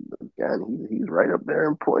 and again, he's right up there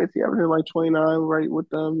in points. He averaging like 29, right with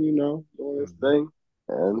them. Doing his Mhm. thing,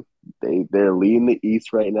 and they're leading the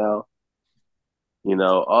East right now.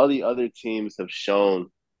 All the other teams have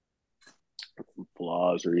shown some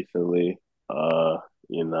flaws recently.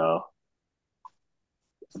 You know,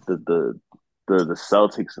 the the the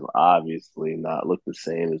Celtics have obviously not looked the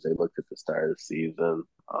same as they looked at the start of the season.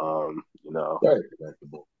 Very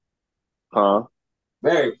predictable. Huh?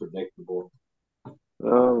 Very predictable.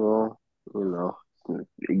 Oh well,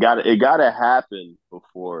 it gotta happen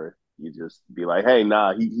before you just be like, hey,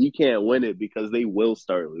 nah, he can't win it because they will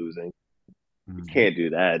start losing. You Mhm. can't do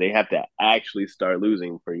that. They have to actually start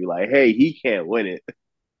losing for you. Like, hey, he can't win it.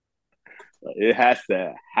 It has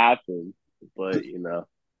to happen. But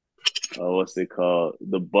what's it called?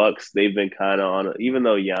 The Bucks. They've been kind of on. Even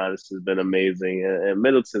though Giannis has been amazing and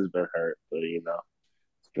Middleton's been hurt, but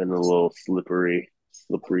it's been a little slippery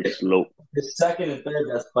slope. His second and third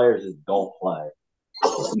best players just don't play.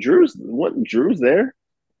 Drew's there?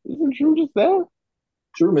 Isn't Drew just there?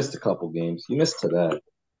 Drew missed a couple games. He missed today.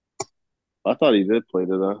 I thought he did play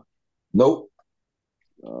today. Nope.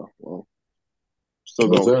 Oh well, still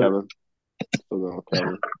No, going with sir. Kevin. Still going with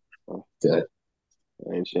Kevin. Oh, Yeah.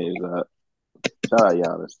 I ain't changed that. Shout out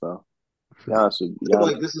Giannis though. Giannis, I feel Giannis.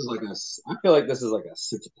 like this is like I feel like this is like a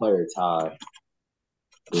 6-player tie.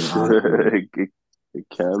 Being honest with you. it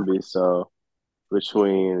can be so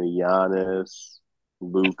between Giannis,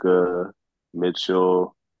 Luca,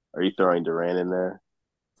 Mitchell. Are you throwing Durant in there?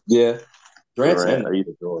 Yeah. Durant's in Durant. there Are you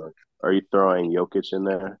for sure. are you throwing Jokic in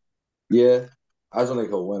there? Yeah. I just don't think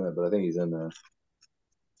he'll win it, but I think he's in there.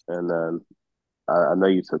 And then I know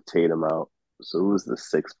you took Tatum out. So who's the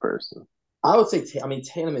sixth person? I would say, I mean,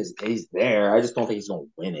 Tatum is there. I just don't think he's going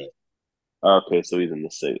to win it. Okay, so he's in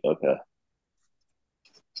the sixth. Okay.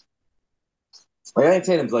 Like, I think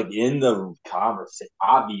Tatum's like in the conversation.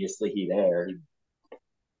 Obviously, he there.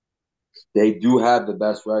 They do have the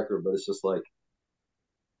best record, but it's just like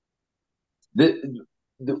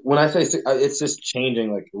when I say it's just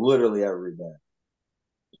changing like literally every day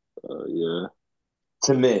Yeah.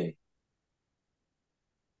 to me.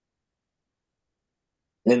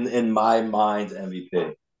 In my mind's MVP,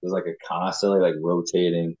 there's like a constantly like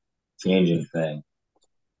rotating, changing thing.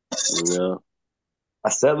 Yeah. I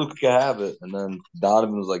said Luka could have it, and then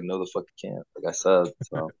Donovan was like, "No, the fuck you can't." Like I said,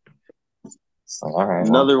 so it's like, all right, well,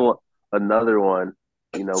 Another one. Another one.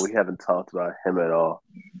 We haven't talked about him at all.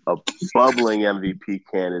 A bubbling MVP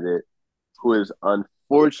candidate who is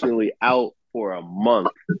unfortunately out for a month.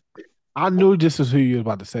 I knew this is who you was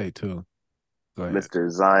about to say too. Go ahead. Mr.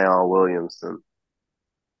 Zion Williamson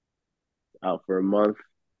out for a month.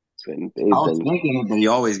 I They've was been thinking it, but he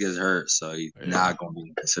always gets hurt, so he's Yeah. not going to be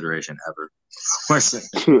in consideration ever.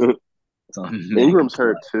 So, man, Ingram's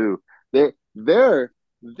hurt too. They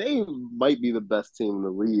might be the best team in the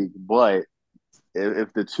league, but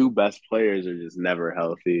if the two best players are just never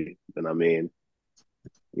healthy, then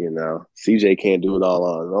CJ can't do it all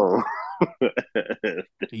on his own.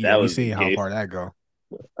 Yeah, That we was the seen how case. far that go.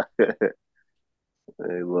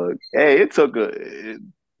 Hey, look, hey,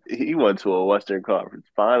 he went to a Western Conference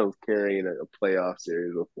Finals carrying a playoff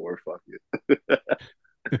series before. Fuck it.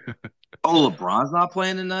 oh, LeBron's not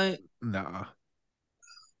playing tonight. Nah,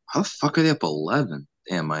 How the fuck are they up 11?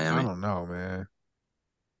 Damn, I Miami. don't know, man.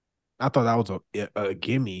 I thought that was a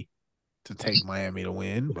gimme to take Miami to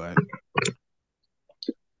win, but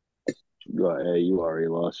Hey, you already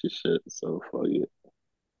lost your shit, so fuck it.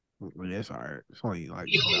 it's all right. It's only like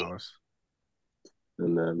 $2.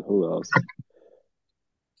 And then who else?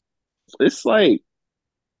 It's like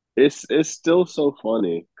it's still so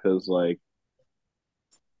funny because like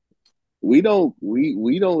we don't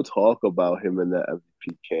talk about him in the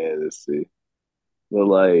MVP candidacy, but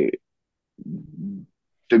like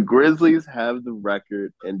the Grizzlies have the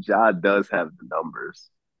record and Ja does have the numbers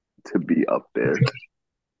to be up there. To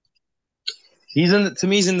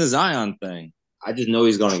me, he's in the Zion thing. I just know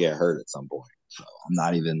he's going to get hurt at some point. So I'm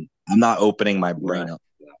not opening my Nah, brain up.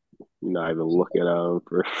 you're not even looking at him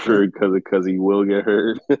for because he will get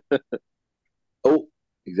hurt. Oh,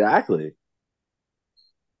 exactly.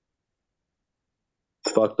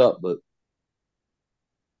 It's fucked up, but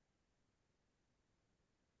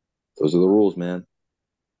those are the rules, man.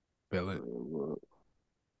 Feel it.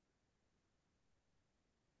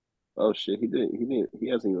 Oh shit, he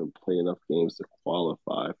hasn't even played enough games to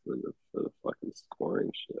qualify for the fucking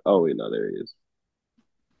scoring shit. Oh wait, no, there he is.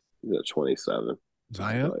 He's at 27.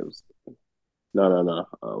 Zion? No.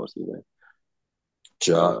 What's his name?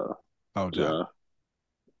 Ja. Oh, Ja. Ja.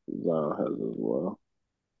 Zion has as well.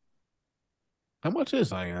 How much is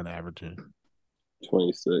Zion averaging?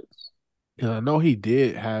 26. Because I know he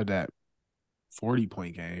did have that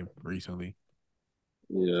 40-point game recently.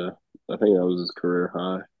 Yeah, I think that was his career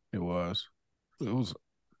high. It was. It was,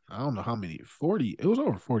 I don't know how many. 40. It was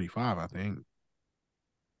over 45, I think.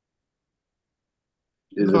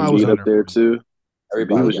 Is No, I was Embiid up under there 40. too? Embiid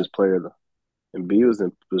Everybody was got just player of the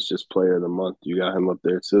Embiid was just player of the month. You got him up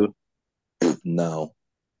there too. no.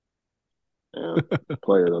 Yeah,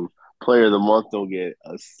 player of the player of the month don't get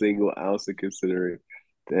a single ounce of considering.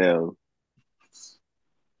 Damn,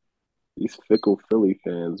 these fickle Philly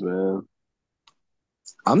fans, man.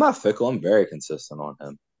 I'm not fickle. I'm very consistent on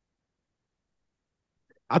him.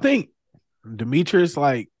 I think Demetrius,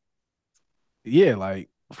 like, yeah, like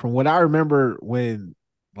from what I remember when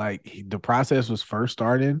the process was first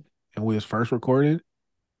starting and we was first recording,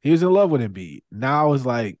 he was in love with Embiid. Now it's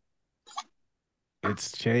like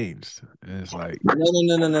it's changed. And it's like,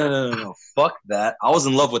 No. Fuck that. I was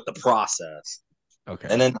in love with the process. okay.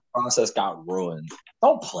 And then the process got ruined.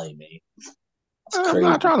 Don't play me. That's I'm crazy.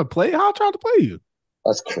 not trying to play. How I trying to play you?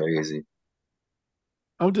 That's crazy.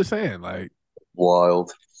 I'm just saying, like,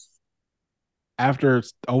 Wild. after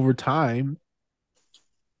over time,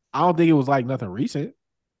 I don't think it was like nothing recent.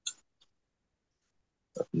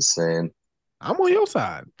 Insane. I'm on your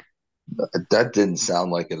side. That didn't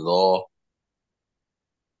sound like it at all.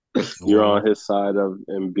 You're on his side of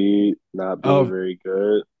Embiid not being Of very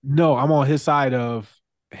good. no, I'm on his side of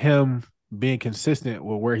him being consistent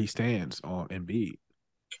with where he stands on Embiid.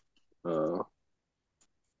 Uh,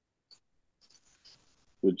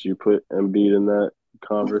 would you put Embiid in that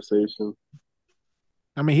conversation?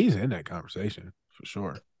 I mean, he's in that conversation for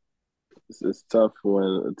sure. It's tough when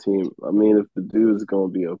a team. I mean, if the dude is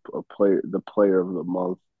going to be a player, the player of the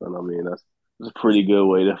month, then I mean that's a pretty good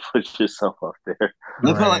way to put yourself up there.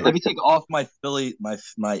 Right. Let me take off my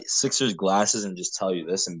my Sixers glasses and just tell you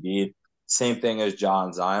this, Embiid. Same thing as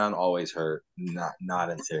John Zion, always hurt. Not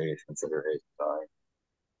in serious consideration. Sorry.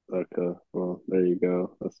 Okay, well there you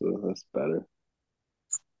go. That's better.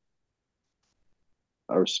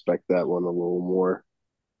 I respect that one a little more.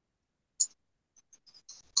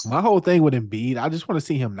 My whole thing with Embiid, I just want to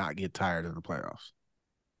see him not get tired in the playoffs.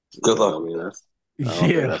 Good Yeah, luck. I mean I don't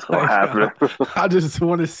think Yeah, that's gonna happen. I just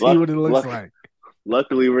want to see luck, what it looks luck, like.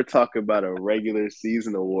 luckily, we're talking about a regular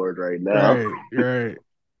season award right now. Right.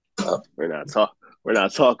 We're not talking. We're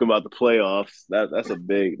not talking about the playoffs. That was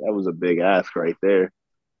a big ask right there.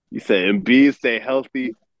 You say Embiid stay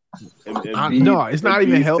healthy, and No, it's not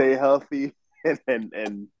even Embiid help. stay healthy,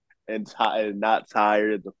 and not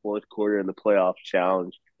tired in the fourth quarter in the playoff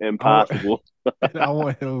challenge. Impossible. I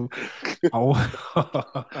want him. I want,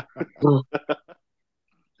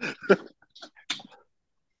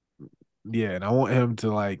 yeah, and I want him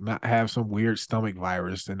to like not have some weird stomach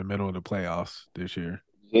virus in the middle of the playoffs this year.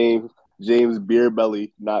 James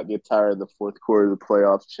Beerbelly not get tired in the fourth quarter of the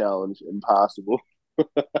playoff challenge. Impossible. The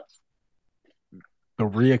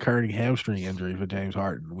reoccurring hamstring injury for James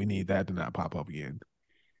Harden. We need that to not pop up again.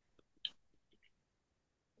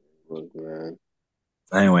 Look, man.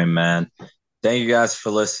 Anyway, man. Thank you guys for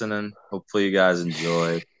listening. Hopefully you guys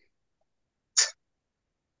enjoyed.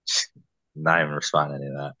 Not even responding to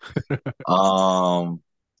any of that.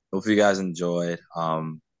 Hopefully you guys enjoyed.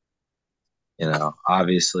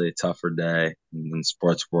 Obviously a tougher day in the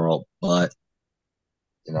sports world, but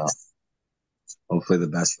you know, hopefully the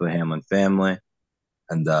best for the Hamlin family.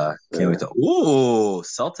 And can't wait to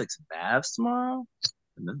Celtics Mavs tomorrow.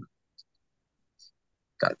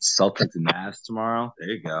 Got Celtics and Mavs tomorrow. There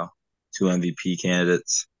you go. 2 MVP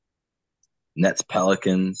candidates. Nets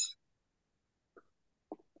Pelicans.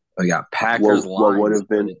 We got Packers What would Lions have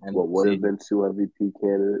been 2 MVP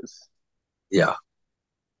candidates? Yeah.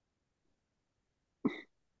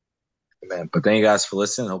 Man, but thank you guys for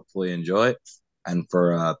listening. Hopefully you enjoy it. And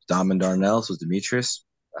for Dom and Darnell, this was Demetrius.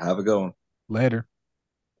 Have a good one. Later.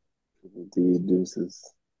 Indeed, deuces.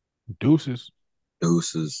 Deuces.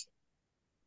 Deuces.